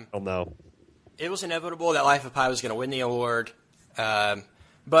that. I don't know. It was inevitable that Life of Pi was going to win the award, but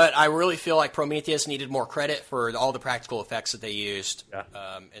I really feel like Prometheus needed more credit for all the practical effects that they used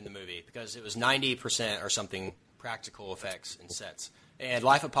in the movie, because it was 90% or something practical effects and sets, and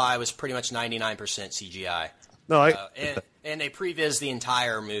Life of Pi was pretty much 99% CGI. No, and they previs the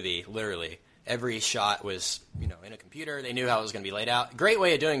entire movie. Literally, every shot was in a computer. They knew how it was going to be laid out. Great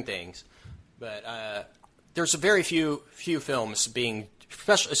way of doing things, but there's a very few films being,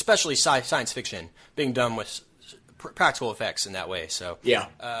 especially science fiction, being done with practical effects in that way. So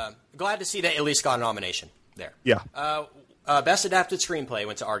glad to see that at least got a nomination there. Yeah. Best adapted screenplay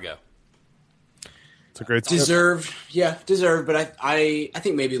went to Argo. It's a great deserved. Yeah, deserved. But I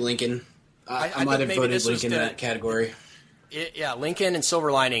think maybe Lincoln. I might have voted Lincoln in that category. Lincoln and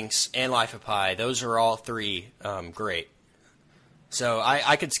Silver Linings and Life of Pi. Those are all three great. So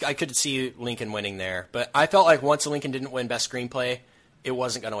I could see Lincoln winning there, but I felt like once Lincoln didn't win Best Screenplay, it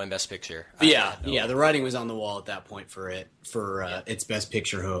wasn't going to win Best Picture. The writing was on the wall at that point for its Best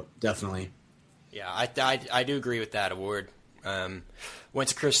Picture hope, definitely. Yeah, I do agree with that award. Went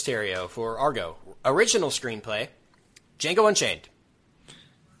to Chris Terrio for Argo. Original Screenplay, Django Unchained.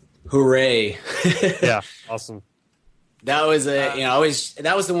 Hooray! Yeah, awesome. That was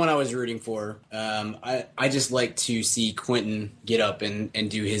that was the one I was rooting for. I just like to see Quentin get up and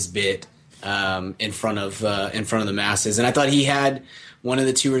do his bit in front of the masses, and I thought he had one of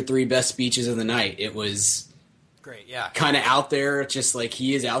the 2 or 3 best speeches of the night. It was great, yeah, kind of out there, just like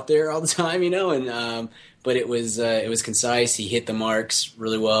he is out there all the time, and but it was concise. He hit the marks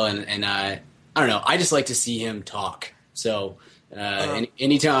really well, and I don't know. I just like to see him talk. So.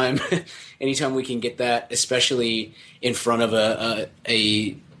 Anytime we can get that, especially in front of a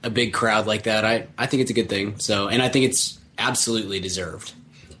big crowd like that, I think it's a good thing. So, and I think it's absolutely deserved.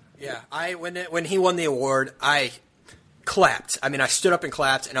 Yeah, when he won the award, I clapped. I mean, I stood up and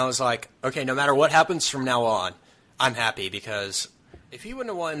clapped, and I was like, okay, no matter what happens from now on, I'm happy, because if he wouldn't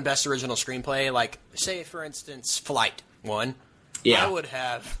have won Best Original Screenplay, like say for instance, Flight won, I would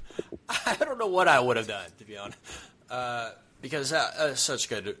have. I don't know what I would have done, to be honest. because such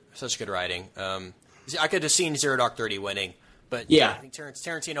good writing. I could have seen Zero Dark 30 winning, but Yeah. I think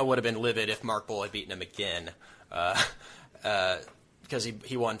Tarantino would have been livid if Mark Bull had beaten him again, because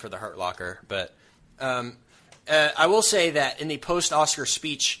he won for The Hurt Locker. But I will say that in the post-Oscar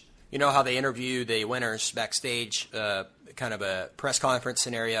speech, you know how they interview the winners backstage, kind of a press conference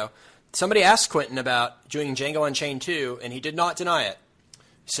scenario. Somebody asked Quentin about doing Django Unchained 2, and he did not deny it.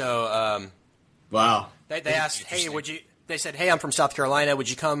 So Wow. they asked, hey, they said, hey, I'm from South Carolina. Would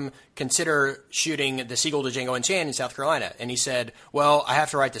you come consider shooting the sequel to Django Unchained in South Carolina? And he said, well, I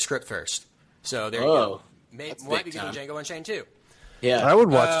have to write the script first. So there you go. Might be doing Django Unchained too. Yeah. I would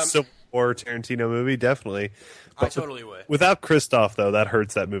watch a Civil War Tarantino movie, definitely. I totally would. Without Christoph, though, that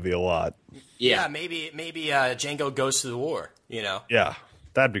hurts that movie a lot. Yeah, maybe Django goes to the war. You know. Yeah,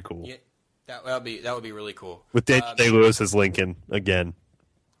 that'd be cool. Yeah, that would be really cool. With Daniel Day-Lewis as Lincoln again.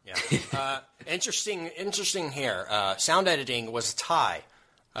 Yeah. Interesting here. Sound editing was a tie.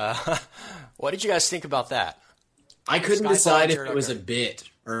 What did you guys think about that? I couldn't Skyfall decide if and it was a Daredevil. bit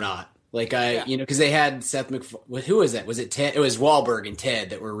or not. Like because they had Seth MacFarlane. Who was that? Was it Ted? It was Wahlberg and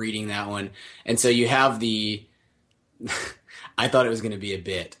Ted that were reading that one. And so you have the. I thought it was going to be a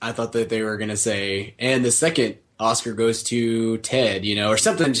bit. I thought that they were going to say, and the second Oscar goes to Ted, or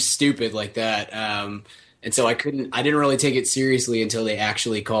something just stupid like that. And so I didn't really take it seriously until they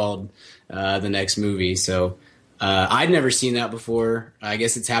actually called the next movie. So I'd never seen that before. I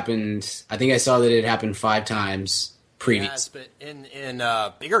guess it's happened. I think I saw that it happened 5 times previous. Yes, but in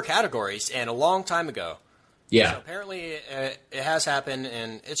bigger categories and a long time ago. Yeah. So apparently it has happened,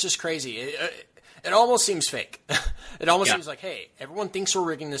 and it's just crazy. It almost seems fake. It almost seems like, hey, everyone thinks we're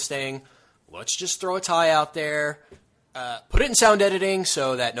rigging this thing. Let's just throw a tie out there. Put it in sound editing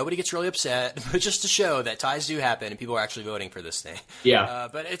so that nobody gets really upset, but just to show that ties do happen and people are actually voting for this thing. Yeah.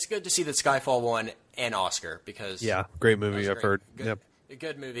 But it's good to see that Skyfall won an Oscar because Great movie, I've heard. Good, a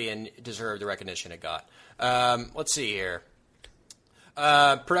good movie and deserved the recognition it got. Let's see here.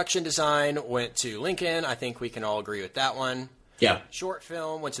 Production design went to Lincoln. I think we can all agree with that one. Yeah. Short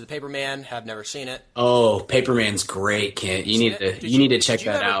film went to The Paperman. Have never seen it. Oh, Paperman's great, Kent. You need to check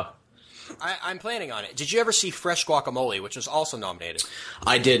that out. I'm planning on it. Did you ever see Fresh Guacamole, which was also nominated?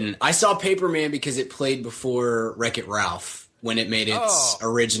 I didn't. I saw Paperman because it played before Wreck-It Ralph when it made its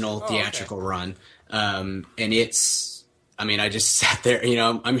original theatrical run. And I just sat there,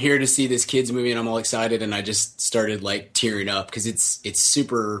 I'm here to see this kids movie and I'm all excited and I just started tearing up because it's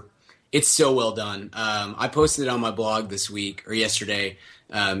so well done. I posted it on my blog this week or yesterday.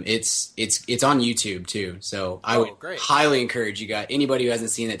 It's on YouTube too. So I would highly encourage anybody who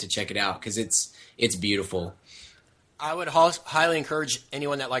hasn't seen it to check it out because it's beautiful. I would highly encourage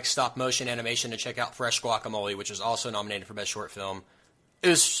anyone that likes stop motion animation to check out Fresh Guacamole, which was also nominated for Best Short Film. It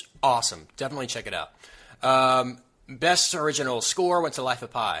was awesome. Definitely check it out. Best original score went to Life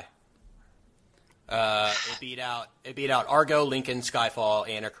of Pi. It beat out Argo, Lincoln, Skyfall,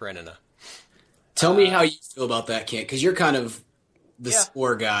 Anna Karenina. Tell me how you feel about that, Kent, because you're kind of the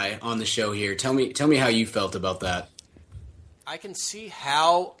score guy on the show here. Tell me how you felt about that. I can see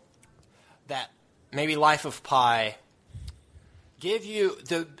how that maybe Life of Pi give you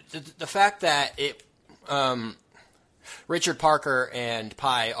the fact that it Richard Parker and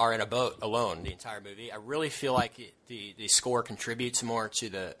Pi are in a boat alone the entire movie. I really feel like the score contributes more to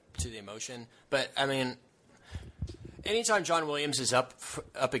the emotion. But I mean, anytime John Williams is up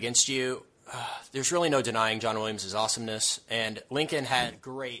against you, there's really no denying John Williams' awesomeness. And Lincoln had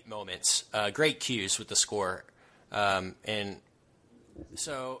great moments, great cues with the score, and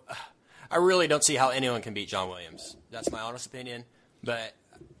so I really don't see how anyone can beat John Williams. That's my honest opinion, but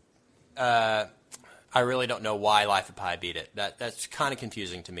I really don't know why Life of Pi beat it. That's kind of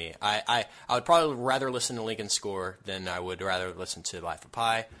confusing to me. I would probably rather listen to Lincoln's score than I would rather listen to Life of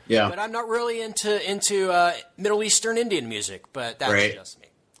Pi. Yeah. But I'm not really into Middle Eastern Indian music, but that's just me.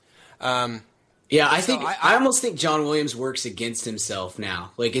 Yeah, I almost think John Williams works against himself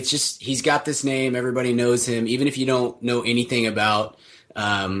now. It's just he's got this name, everybody knows him. Even if you don't know anything about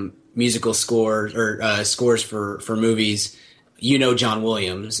musical scores or scores for movies, John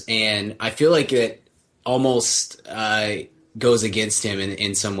Williams, and I feel like it almost goes against him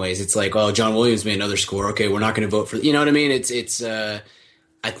in some ways. It's like, oh, John Williams made another score. Okay, we're not going to vote for. You know what I mean? It's. I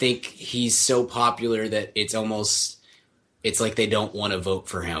think he's so popular that it's like they don't want to vote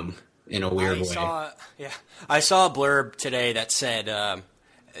for him in a weird way. I saw a blurb today that said,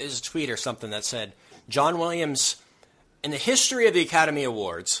 it was a tweet or something that said, John Williams, in the history of the Academy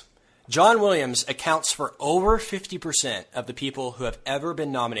Awards, John Williams accounts for over 50% of the people who have ever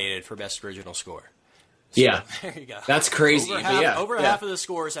been nominated for Best Original Score. So, Yeah. there you go. That's crazy. Over half of the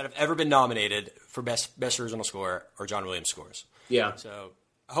scores that have ever been nominated for best original score are John Williams scores. Yeah. So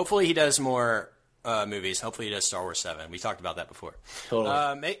hopefully he does more movies. Hopefully he does Star Wars 7. We talked about that before.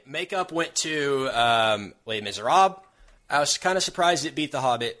 Totally. Makeup went to Les Miserables. I was kind of surprised it beat The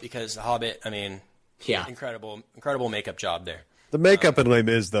Hobbit because The Hobbit, I mean, incredible makeup job there. The makeup in Les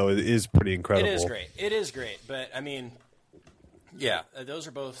Mis, though, is pretty incredible. It is great. But, I mean, yeah, those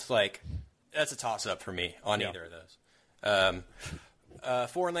are both, like, that's a toss-up for me on either of those.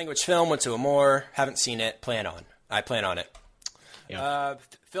 Foreign language film went to Amour. Haven't seen it. I plan on it. Yeah.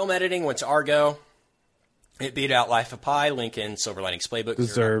 Film editing went to Argo. It beat out Life of Pi, Lincoln, Silver Linings Playbook.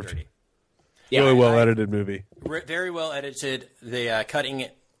 Deserved. Yeah, really well edited movie. Very well edited. The cutting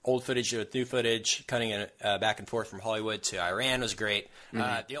old footage with new footage, cutting it back and forth from Hollywood to Iran was great.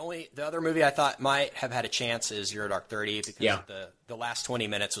 The other movie I thought might have had a chance is Zero Dark 30 because the last 20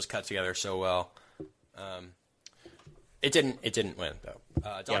 minutes was cut together so well. It didn't win though.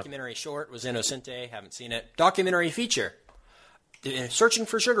 Documentary short was Innocente. Haven't seen it. Documentary feature, Searching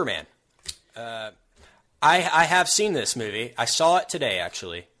for Sugar Man. I have seen this movie. I saw it today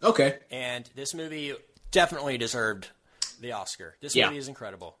actually. Okay. And this movie definitely deserved the Oscar. This movie is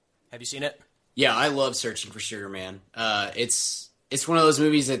incredible. Have you seen it? Yeah, I love Searching for Sugar Man. It's one of those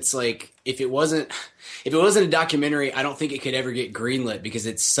movies that's like if it wasn't a documentary, I don't think it could ever get greenlit because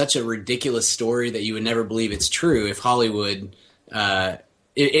it's such a ridiculous story that you would never believe it's true if Hollywood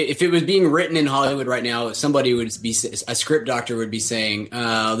if it was being written in Hollywood right now, somebody would be a script doctor would be saying,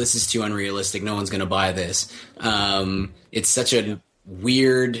 "Oh, this is too unrealistic. No one's going to buy this." It's such a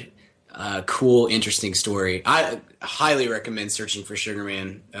weird, cool, interesting story. I highly recommend Searching for Sugar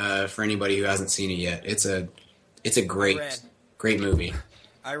Man for anybody who hasn't seen it yet. It's a great movie.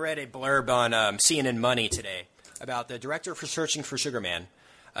 I read a blurb on CNN Money today about the director for Searching for Sugar Man,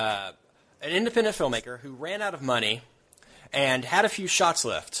 an independent filmmaker who ran out of money and had a few shots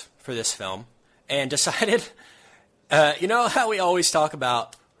left for this film and decided, you know how we always talk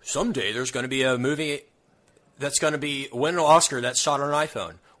about someday there's going to be a movie that's going to win an Oscar that's shot on an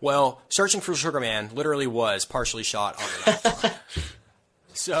iPhone. Well, Searching for Sugar Man literally was partially shot on an iPhone.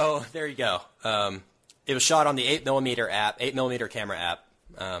 So there you go. It was shot on the 8mm camera app.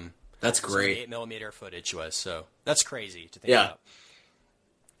 That's great. So the 8mm footage was, so that's crazy to think about.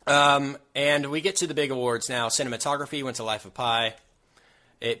 And we get to the big awards now. Cinematography went to Life of Pi.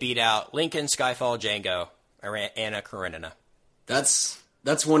 It beat out Lincoln, Skyfall, Django, Anna Karenina. That's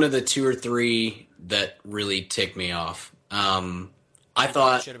one of the two or three that really ticked me off. I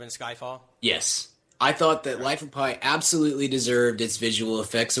thought it should have been Skyfall. Yes, I thought that Life of Pi absolutely deserved its visual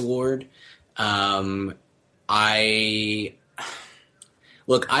effects award. I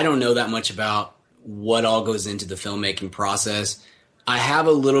don't know that much about what all goes into the filmmaking process. I have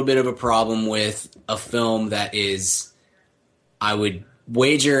a little bit of a problem with a film that is, I would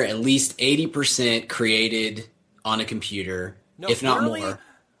wager, at least 80% created on a computer, if not more.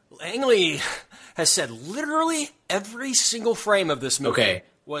 Langley has said literally every single frame of this movie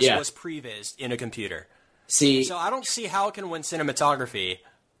was prevised in a computer. See, so I don't see how it can win cinematography.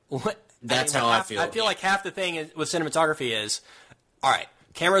 That's how I feel. I feel like half the thing with cinematography is, all right,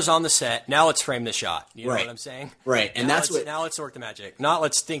 camera's on the set, now let's frame the shot. You know what I'm saying? Right, and now let's work the magic. Not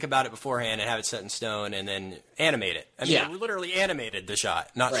let's think about it beforehand and have it set in stone and then animate it. I mean, we literally animated the shot,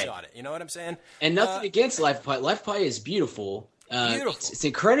 not shot it. You know what I'm saying? And nothing against Life of Pi. Life of Pi is beautiful. It's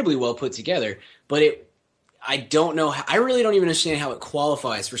incredibly well put together, but I don't know. I really don't even understand how it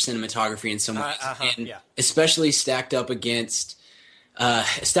qualifies for cinematography in some ways, especially stacked up against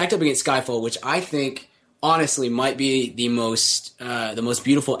Skyfall, which I think honestly might be the most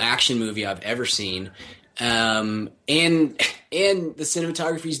beautiful action movie I've ever seen. And the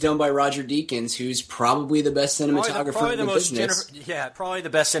cinematography is done by Roger Deakins, who's probably the best cinematographer in the business. Probably the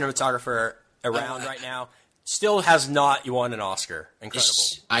best cinematographer around right now. Still has not won an Oscar.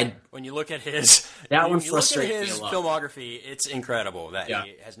 Incredible. When you look at his filmography, it's incredible that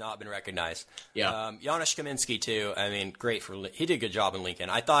he has not been recognized. Yeah. Janusz Kaminski too. I mean, great he did a good job in Lincoln.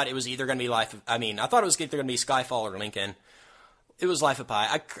 I thought it was either going to be I thought it was either going to be Skyfall or Lincoln. It was Life of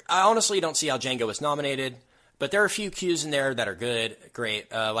Pi. I honestly don't see how Django was nominated, but there are a few cues in there that are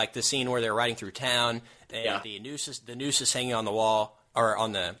great. Like the scene where they're riding through town and the noose is hanging on the wall or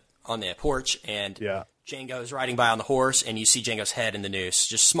on the porch, and Django's riding by on the horse, and you see Django's head in the noose.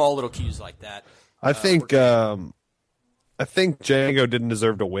 Just small little cues like that. I think Django didn't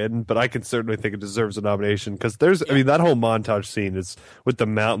deserve to win, but I can certainly think it deserves a nomination because that whole montage scene is with the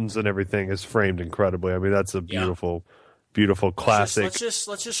mountains and everything is framed incredibly. I mean, that's a beautiful, beautiful classic.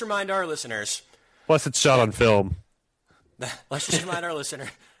 Let's just remind our listeners. Plus, it's shot on film. Let's just remind our listener.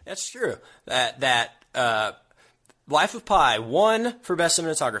 That's true. That Life of Pi won for Best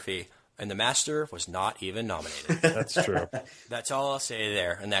Cinematography, and The Master was not even nominated. That's true. That's all I'll say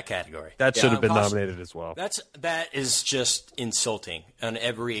there in that category. That should have been nominated as well. That is just insulting in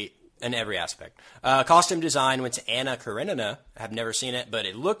every aspect. Costume design went to Anna Karenina. I've never seen it, but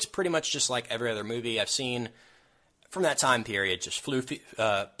it looked pretty much just like every other movie I've seen from that time period. Just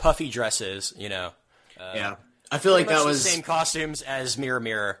puffy dresses, Yeah. I feel like that was the same costumes as Mirror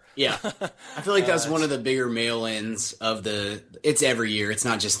Mirror. Yeah. I feel like that was one of the bigger mail-ins of it's every year. It's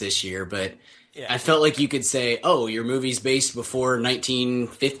not just this year, but I felt like you could say, oh, your movie's based before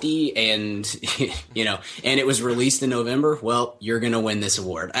 1950 and, and it was released in November. Well, you're going to win this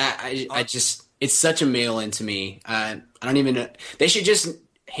award. I just, it's such a mail-in to me. I don't even know. They should just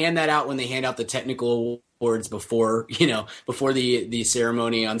hand that out when they hand out the technical awards before the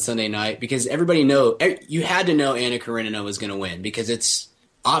ceremony on Sunday night, because you had to know Anna Karenina was going to win because it's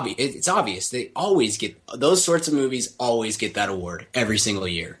obvious. It's obvious. They always get those sorts of movies. Always get that award every single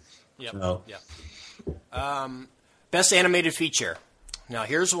year. Yep. So. Yep. Best animated feature. Now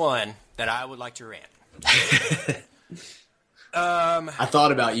here's one that I would like to rant. I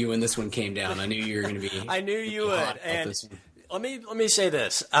thought about you when this one came down. I knew you were going to be. I knew you would. And let me say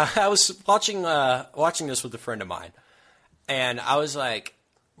this. I was watching this with a friend of mine, and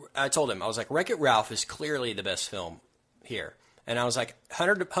I told him, Wreck-It Ralph is clearly the best film here, and I was like,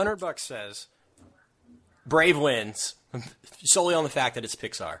 $100 says Brave wins solely on the fact that it's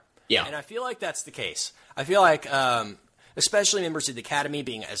Pixar. Yeah, and I feel like that's the case. I feel like, especially members of the Academy,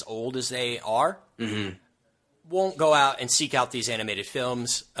 being as old as they are. Mm-hmm. Won't go out and seek out these animated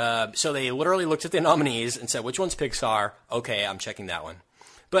films. So they literally looked at the nominees and said, which one's Pixar? Okay, I'm checking that one.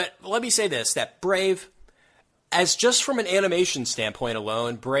 But let me say this, that Brave, as just from an animation standpoint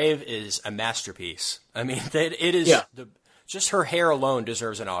alone, Brave is a masterpiece. I mean, it is just her hair alone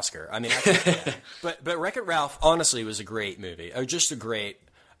deserves an Oscar. I mean, but Wreck-It Ralph honestly was a great movie. Just a great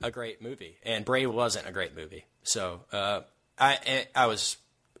movie. And Brave wasn't a great movie. So I was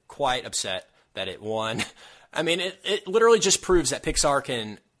quite upset that it won. I mean, it literally just proves that Pixar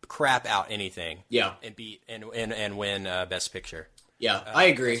can crap out anything. Yeah. And beat and win Best Picture. Yeah, I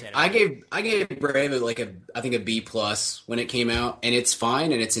agree. I gave Brave I think a B+ when it came out, and it's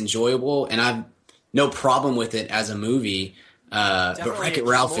fine and it's enjoyable, and I've no problem with it as a movie. But Wreck-It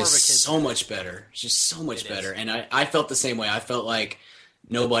Ralph is so much better. It's just so much better. And I felt the same way. I felt like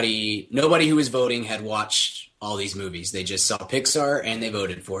nobody who was voting had watched all these movies. They just saw Pixar and they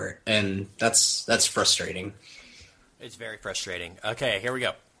voted for it. And that's frustrating. It's very frustrating. Okay, here we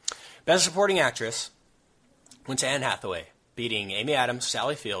go. Best Supporting Actress went to Anne Hathaway, beating Amy Adams,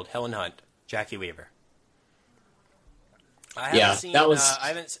 Sally Field, Helen Hunt, Jackie Weaver. I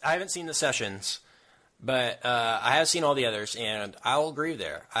haven't seen The Sessions, but I have seen all the others, and I will agree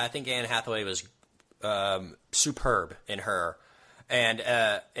there. I think Anne Hathaway was superb in her, and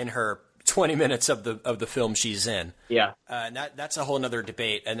in her 20 minutes of the film she's in. Yeah. And that's a whole nother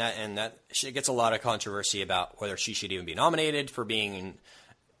debate, and that she gets a lot of controversy about whether she should even be nominated for being in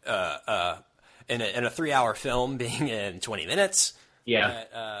a 3-hour film, being in 20 minutes.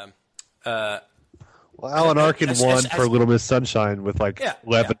 Yeah. Well, Alan Arkin won for Little Miss Sunshine with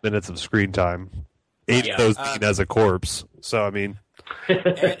 11 minutes of screen time. 8 of those being as a corpse. So, I mean...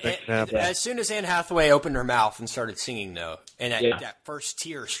 As soon as Anne Hathaway opened her mouth and started singing, though, and that first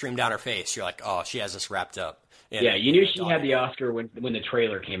tear streamed down her face, you're like, oh, she has this wrapped up. You knew she had the Oscar when the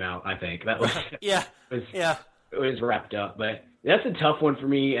trailer came out, I think. That was it was wrapped up. But that's a tough one for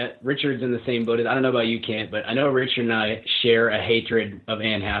me. Richard's in the same boat. I don't know about you, Kent, but I know Richard and I share a hatred of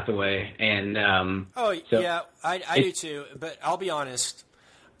Anne Hathaway. And I do too. But I'll be honest.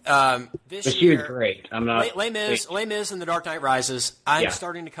 This she year, was great. I'm not. Les Mis and The Dark Knight Rises. I'm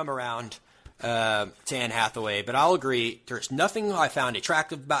starting to come around to Anne Hathaway, but I'll agree. There's nothing I found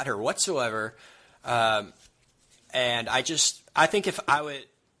attractive about her whatsoever. And I think if I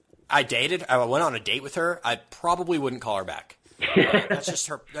went on a date with her, I probably wouldn't call her back. That's just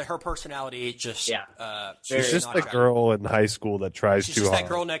her personality. She's just the girl in high school that tries too hard. She's just that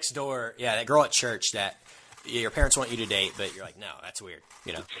girl next door. Yeah, that girl at church that your parents want you to date, but you're like, no, that's weird.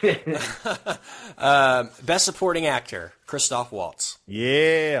 Best Supporting Actor, Christoph Waltz.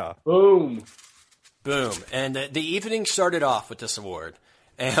 Yeah. Boom. And the evening started off with this award.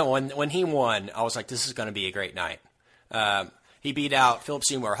 And when he won, I was like, this is going to be a great night. He beat out Philip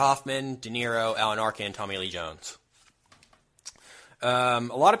Seymour Hoffman, De Niro, Alan Arkin, and Tommy Lee Jones. A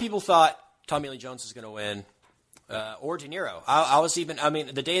lot of people thought Tommy Lee Jones was going to win. Or De Niro.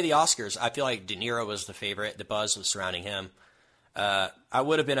 The day of the Oscars, I feel like De Niro was the favorite. The buzz was surrounding him. I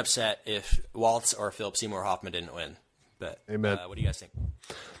would have been upset if Waltz or Philip Seymour Hoffman didn't win. But Amen. What do you guys think?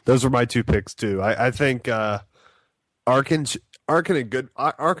 Those were my two picks too. I think Arkin's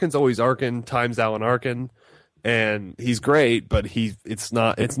always Arkin times Alan Arkin, and he's great, but it's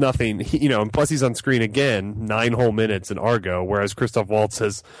nothing. And plus he's on screen again 9 whole minutes in Argo, whereas Christoph Waltz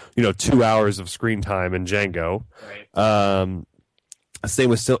has 2 hours of screen time in Django. Right.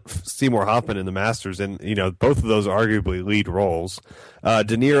 Same with Seymour Hoffman in The Masters, and both of those are arguably lead roles.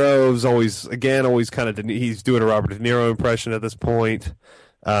 De Niro's always kind of he's doing a Robert De Niro impression at this point,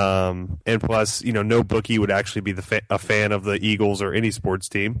 and plus no bookie would actually be a fan of the Eagles or any sports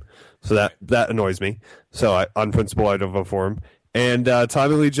team, so that annoys me. So on principle, I don't vote for him. And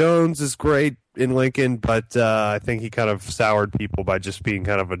Tommy Lee Jones is great in Lincoln, but I think he kind of soured people by just being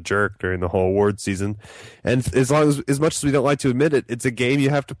kind of a jerk during the whole award season. And as much as we don't like to admit it, it's a game you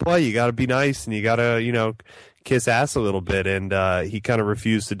have to play. You got to be nice, and you got to kiss ass a little bit. And he kind of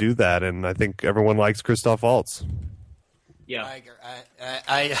refused to do that. And I think everyone likes Christoph Waltz. Yeah,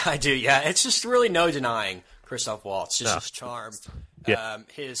 I do. Yeah, it's just really no denying Christoph Waltz. Just his charm,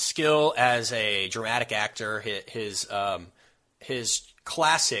 his skill as a dramatic actor, his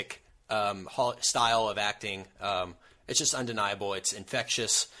classic style of acting. It's just undeniable. It's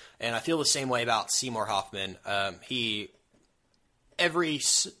infectious, and I feel the same way about Seymour Hoffman. Every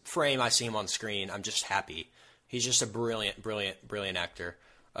frame I see him on screen, I'm just happy. He's just a brilliant actor.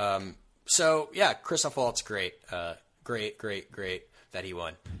 So yeah, Christoph Waltz, great that he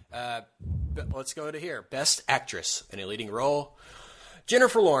won. But let's go to here. Best Actress in a Leading Role.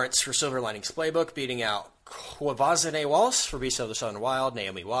 Jennifer Lawrence for Silver Linings Playbook, beating out Kwazine Wallace for Beasts of the Southern Wild,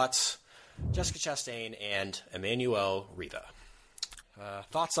 Naomi Watts, Jessica Chastain, and Emmanuel Riva.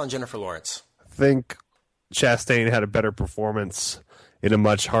 Thoughts on Jennifer Lawrence? I think Chastain had a better performance in a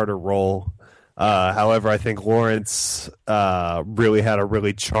much harder role. However, I think Lawrence really had a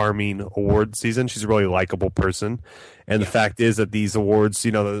really charming award season. She's a really likable person. And the fact is that these awards,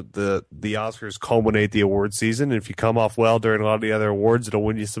 the Oscars culminate the award season. And if you come off well during a lot of the other awards, it'll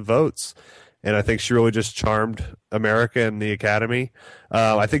win you some votes. And I think she really just charmed America and the Academy.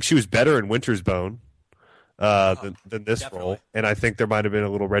 I think she was better in Winter's Bone than this role. And I think there might have been a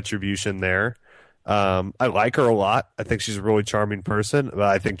little retribution there. I like her a lot. I think she's a really charming person. But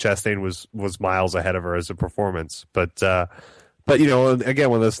I think Chastain was miles ahead of her as a performance. But again,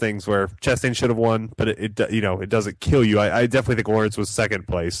 one of those things where Chastain should have won, but it doesn't kill you. I definitely think Lawrence was second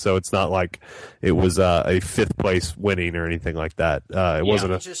place, so it's not like it was a fifth place winning or anything like that. It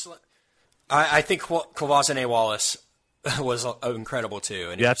wasn't I think Kwazine Wallace was incredible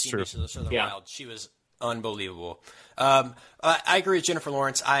too. And that's true. Wild, she was unbelievable. I agree with Jennifer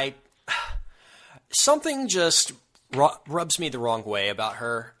Lawrence. Something just rubs me the wrong way about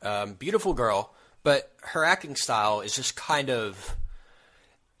her. Beautiful girl, but her acting style is just kind of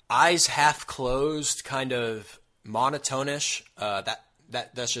eyes half closed, kind of monotonish.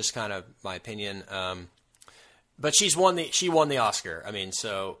 That's just kind of my opinion. But she won the Oscar. I mean,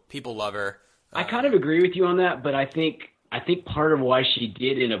 so people love her. I kind of agree with you on that, but I think part of why she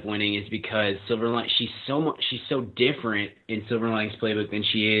did end up winning is because she's so different in Silver Linings Playbook than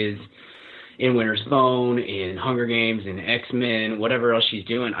she is in Winter's Bone, in Hunger Games, in X-Men, whatever else she's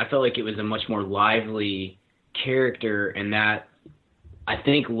doing. I felt like it was a much more lively character, and that I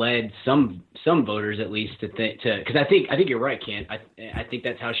think led some voters at least to because I think you're right, Kent. I think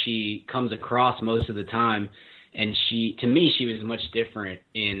that's how she comes across most of the time. And to me, she was much different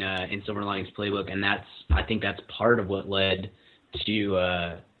in Silver Linings Playbook, and I think that's part of what led to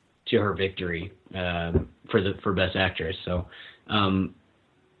her victory for Best Actress. So,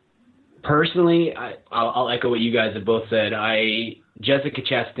 personally, I'll echo what you guys have both said. Jessica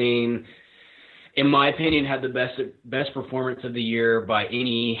Chastain, in my opinion, had the best performance of the year by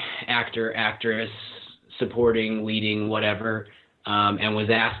any actor, actress, supporting, leading, whatever, and was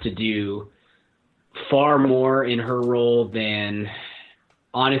asked to do far more in her role than,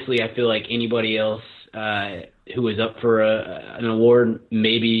 honestly, I feel like anybody else who was up for an award,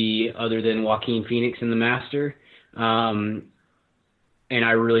 maybe other than Joaquin Phoenix in The Master. And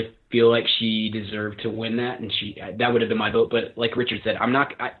I really feel like she deserved to win that, and that would have been my vote. But like Richard said,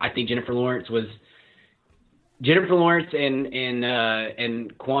 I think Jennifer Lawrence and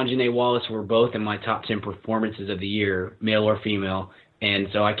Kwangene Wallace were both in my top 10 performances of the year, male or female. And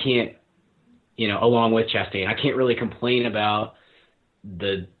so I can't, along with Chastain, I can't really complain about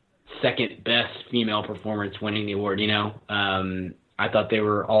the second best female performance winning the award. I thought they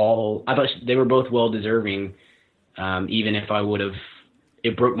were both well deserving. Even if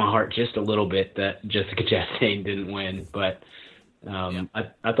it broke my heart just a little bit that Jessica Chastain didn't win, but I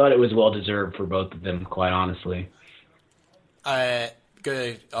thought it was well deserved for both of them, quite honestly.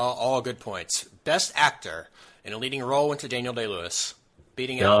 Good. All good points. Best actor in a leading role went to Daniel Day-Lewis,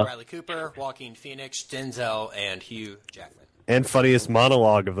 beating out Bradley Cooper, Joaquin Phoenix, Denzel, and Hugh Jackman. And funniest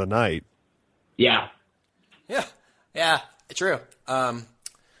monologue of the night. Yeah. Yeah, true.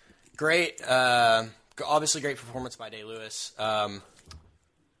 Great. Obviously, great performance by Day-Lewis.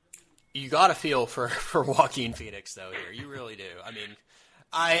 You got to feel for Joaquin Phoenix, though, here. You really do. I mean,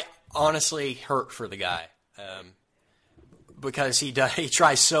 I honestly hurt for the guy because he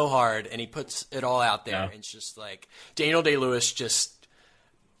tries so hard and he puts it all out there. And it's just like Daniel Day-Lewis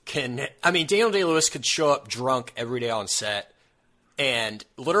Daniel Day-Lewis could show up drunk every day on set and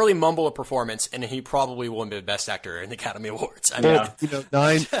literally mumble a performance, and he probably won the Best Actor in the Academy Awards. I mean,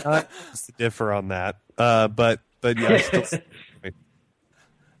 nine is to differ on that, but yeah, still.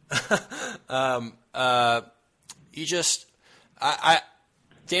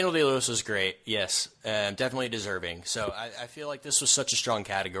 Daniel Day-Lewis was great, yes, definitely deserving. So I feel like this was such a strong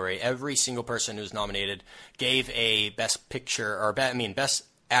category. Every single person who was nominated gave a Best Picture Best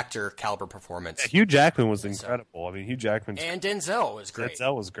Actor caliber performance. Yeah, Hugh Jackman was incredible. I mean, Hugh Jackman and Denzel was great.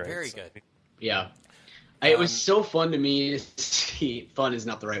 Denzel was great. Very good. Yeah. It was so fun to me. Fun is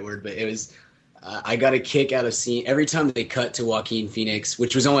not the right word, but it was. I got a kick out of seeing every time they cut to Joaquin Phoenix,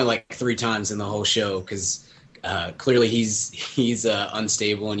 which was only like 3 times in the whole show because clearly he's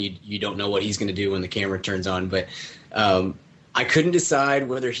unstable and you don't know what he's going to do when the camera turns on. But I couldn't decide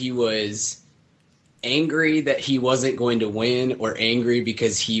whether he was angry that he wasn't going to win or angry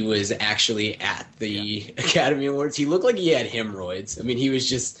because he was actually at the Academy Awards. He looked like he had hemorrhoids. I mean, he was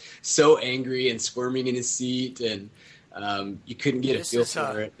just so angry and squirming in his seat, and you couldn't get a feel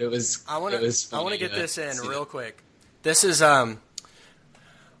for it. It was. I want to get this in real quick. This is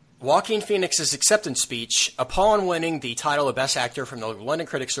Joaquin Phoenix's acceptance speech upon winning the title of Best Actor from the London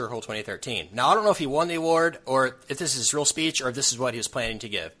Critics Circle 2013. Now, I don't know if he won the award or if this is his real speech or if this is what he was planning to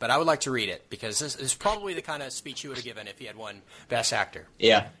give, but I would like to read it because this is probably the kind of speech he would have given if he had won Best Actor.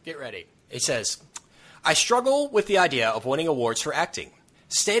 Yeah. Get ready. It says, I struggle with the idea of winning awards for acting.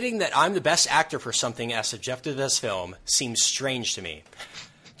 Stating that I'm the best actor for something as subjective as film seems strange to me.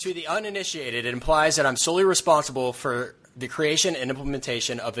 To the uninitiated, it implies that I'm solely responsible for the creation and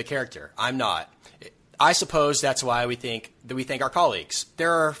implementation of the character. I'm not. I suppose that's why we thank our colleagues.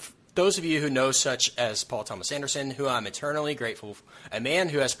 There are those of you who know, such as Paul Thomas Anderson, who I'm eternally grateful, a man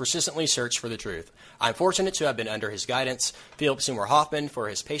who has persistently searched for the truth. I'm fortunate to have been under his guidance, Philip Seymour Hoffman for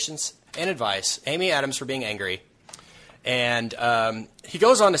his patience and advice, Amy Adams for being angry. And he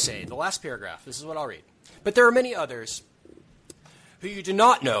goes on to say, the last paragraph, this is what I'll read. But there are many others who you do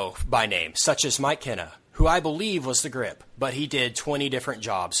not know by name, such as Mike Kenna, who I believe was the grip, but he did 20 different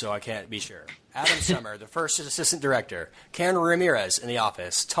jobs, so I can't be sure. Adam Summer, the first assistant director. Karen Ramirez in The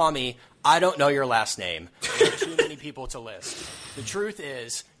Office. Tommy, I don't know your last name. There are too many people to list. The truth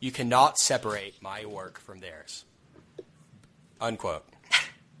is, you cannot separate my work from theirs. Unquote.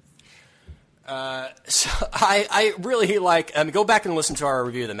 So I really like, go back and listen to our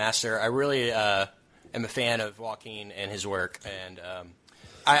review of The Master. I really am a fan of Joaquin and his work, and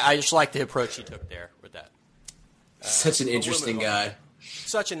I just like the approach he took there with that. Such an interesting guy.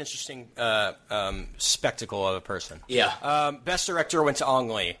 Such an interesting spectacle of a person. Yeah. Best director went to Ang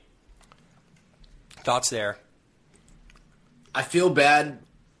Lee. Thoughts there? I feel bad.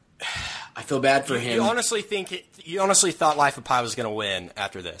 I feel bad for him. You honestly thought Life of Pi was going to win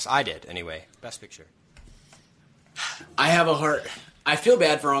after this? I did, anyway. Best Picture. I feel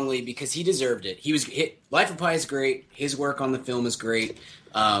bad for Ang Lee because he deserved it. Life of Pi is great. His work on the film is great.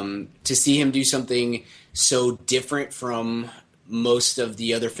 To see him do something so different from most of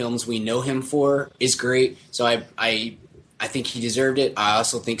the other films we know him for is great. So I think he deserved it. I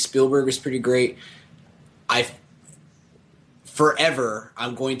also think Spielberg was pretty great. Forever,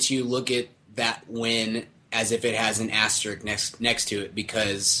 I'm going to look at that win as if it has an asterisk next to it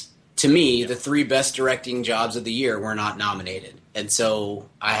because to me, the 3 best directing jobs of the year were not nominated. And so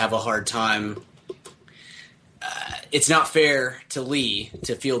I have a hard time. It's not fair to Lee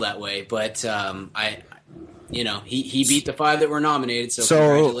to feel that way, but he beat the 5 that were nominated. So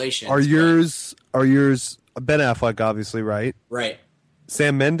congratulations. Are yours Ben Affleck, obviously, right? Right.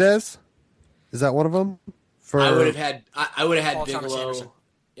 Sam Mendes, is that one of them? I would have had Paul Bigelow.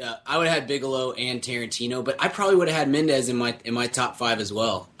 Yeah, I would have had Bigelow and Tarantino, but I probably would have had Mendes in my top 5 as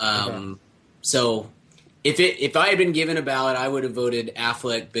well. Okay. So if I had been given a ballot, I would have voted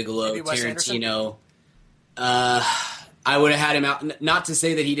Affleck, Bigelow, Tarantino. I would have had him out. Not to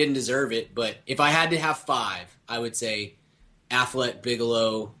say that he didn't deserve it, but if I had to have 5, I would say Affleck,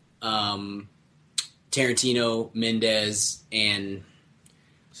 Bigelow, Tarantino, Mendes, and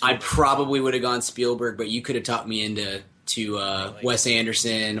I probably would have gone Spielberg, but you could have talked me into to Wes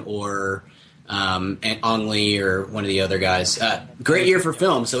Anderson or Ang Lee or one of the other guys. Great year for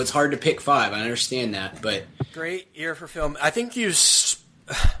film, so it's hard to pick 5. I understand that, but great year for film. I think you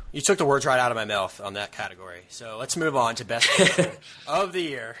took the words right out of my mouth on that category. So let's move on to best picture of the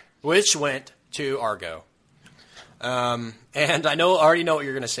year, which went to Argo. And I already know what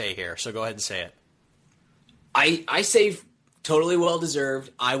you're going to say here, so go ahead and say it. I say totally well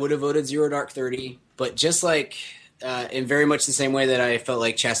deserved. I would have voted Zero Dark 30, but just like in very much the same way that I felt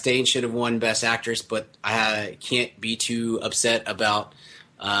like Chastain should have won Best Actress, but I can't be too upset about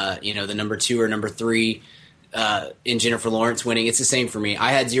the number 2 or number 3 in Jennifer Lawrence winning. It's the same for me.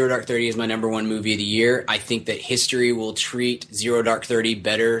 I had Zero Dark 30 as my number 1 movie of the year. I think that history will treat Zero Dark 30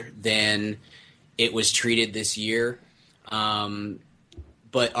 better than it was treated this year.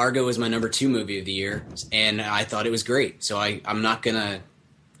 But Argo is my number 2 movie of the year, and I thought it was great. So I'm not gonna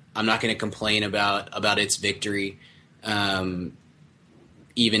complain about its victory, even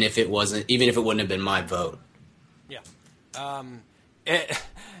if it wouldn't have been my vote. Yeah.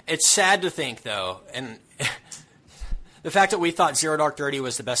 It's sad to think, though, and the fact that we thought Zero Dark 30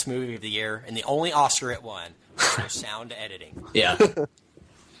 was the best movie of the year, and the only Oscar it won was for sound editing. Yeah.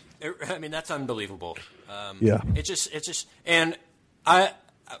 That's unbelievable. Yeah. It's just, and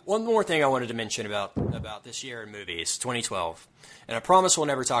one more thing I wanted to mention about this year in movies, 2012, and I promise we'll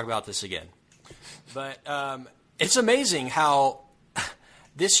never talk about this again. But it's amazing how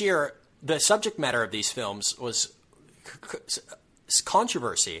this year the subject matter of these films was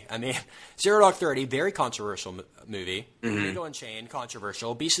controversy. Zero Dark 30, very controversial movie. Django Unchained,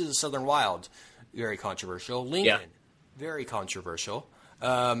 controversial. Beasts of the Southern Wild, very controversial. Lincoln, very controversial.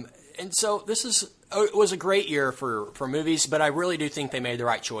 And so it was a great year for movies, but I really do think they made the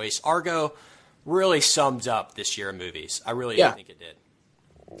right choice. Argo really summed up this year in movies. I really do think it did.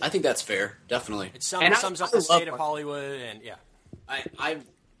 I think that's fair, definitely. It sums up the state of Hollywood, and I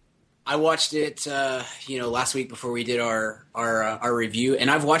watched it, last week before we did our review, and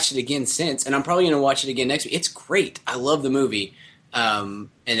I've watched it again since, and I'm probably going to watch it again next week. It's great. I love the movie,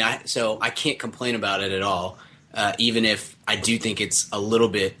 so I can't complain about it at all. Even if I do think it's a little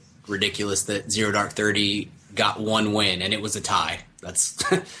bit ridiculous that Zero Dark 30 got 1 win and it was a tie. That's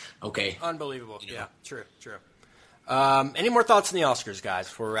okay. Unbelievable. Yeah, true. Any more thoughts on the Oscars, guys,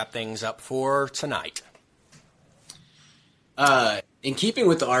 before we wrap things up for tonight? In keeping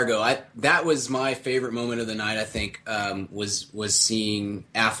with the Argo, that was my favorite moment of the night. I think was seeing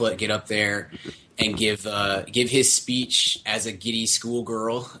Affleck get up there and give his speech as a giddy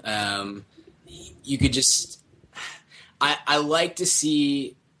schoolgirl. You could just. I like to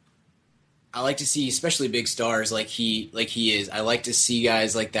see, especially big stars like he is. I like to see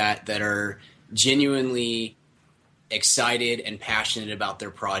guys like that are genuinely excited and passionate about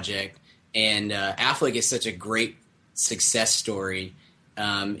their project. And Affleck is such a great success story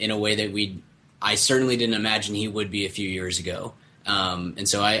in a way that I certainly didn't imagine he would be a few years ago. And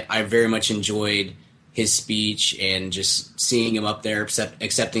so I very much enjoyed his speech and just seeing him up there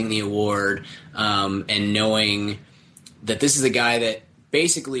accepting the award and knowing that this is a guy that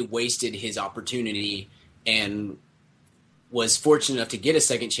basically wasted his opportunity and was fortunate enough to get a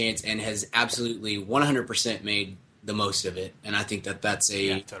second chance and has absolutely 100% made the most of it. And I think that's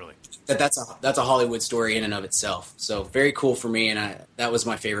a Hollywood story in and of itself. So very cool for me, and that was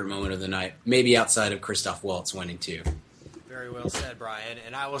my favorite moment of the night, maybe outside of Christoph Waltz winning too. Very well said, Brian.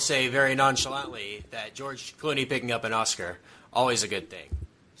 And I will say very nonchalantly that George Clooney picking up an Oscar, always a good thing.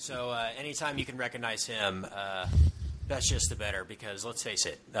 So anytime you can recognize him, that's just the better, because let's face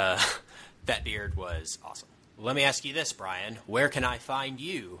it, that beard was awesome. Let me ask you this, Brian. Where can I find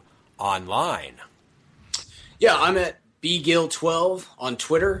you online? Yeah, I'm at bgill12 on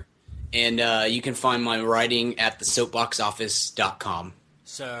Twitter, and you can find my writing at thesoapboxoffice.com.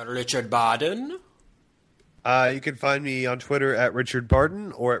 Sir Richard Barden? You can find me on Twitter at Richard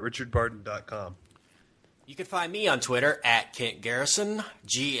Barden or at richardbarden.com. You can find me on Twitter at Kent Garrison,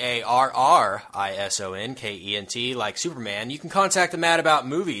 GarrisonKent, like Superman. You can contact the Mad About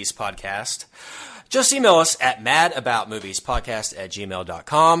Movies podcast. Just email us at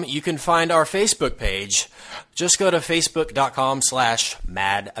madaboutmoviespodcast@gmail.com. You can find our Facebook page. Just go to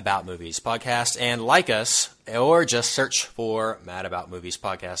facebook.com/madaboutmoviespodcast and like us, or just search for Mad About Movies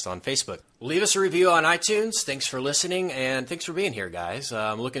Podcast on Facebook. Leave us a review on iTunes. Thanks for listening, and thanks for being here, guys.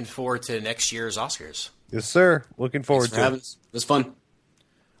 I'm looking forward to next year's Oscars. Yes, sir. Looking forward to it. It was fun.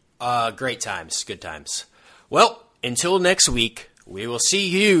 Great times. Good times. Well, until next week, we will see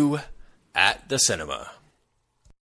you at the cinema.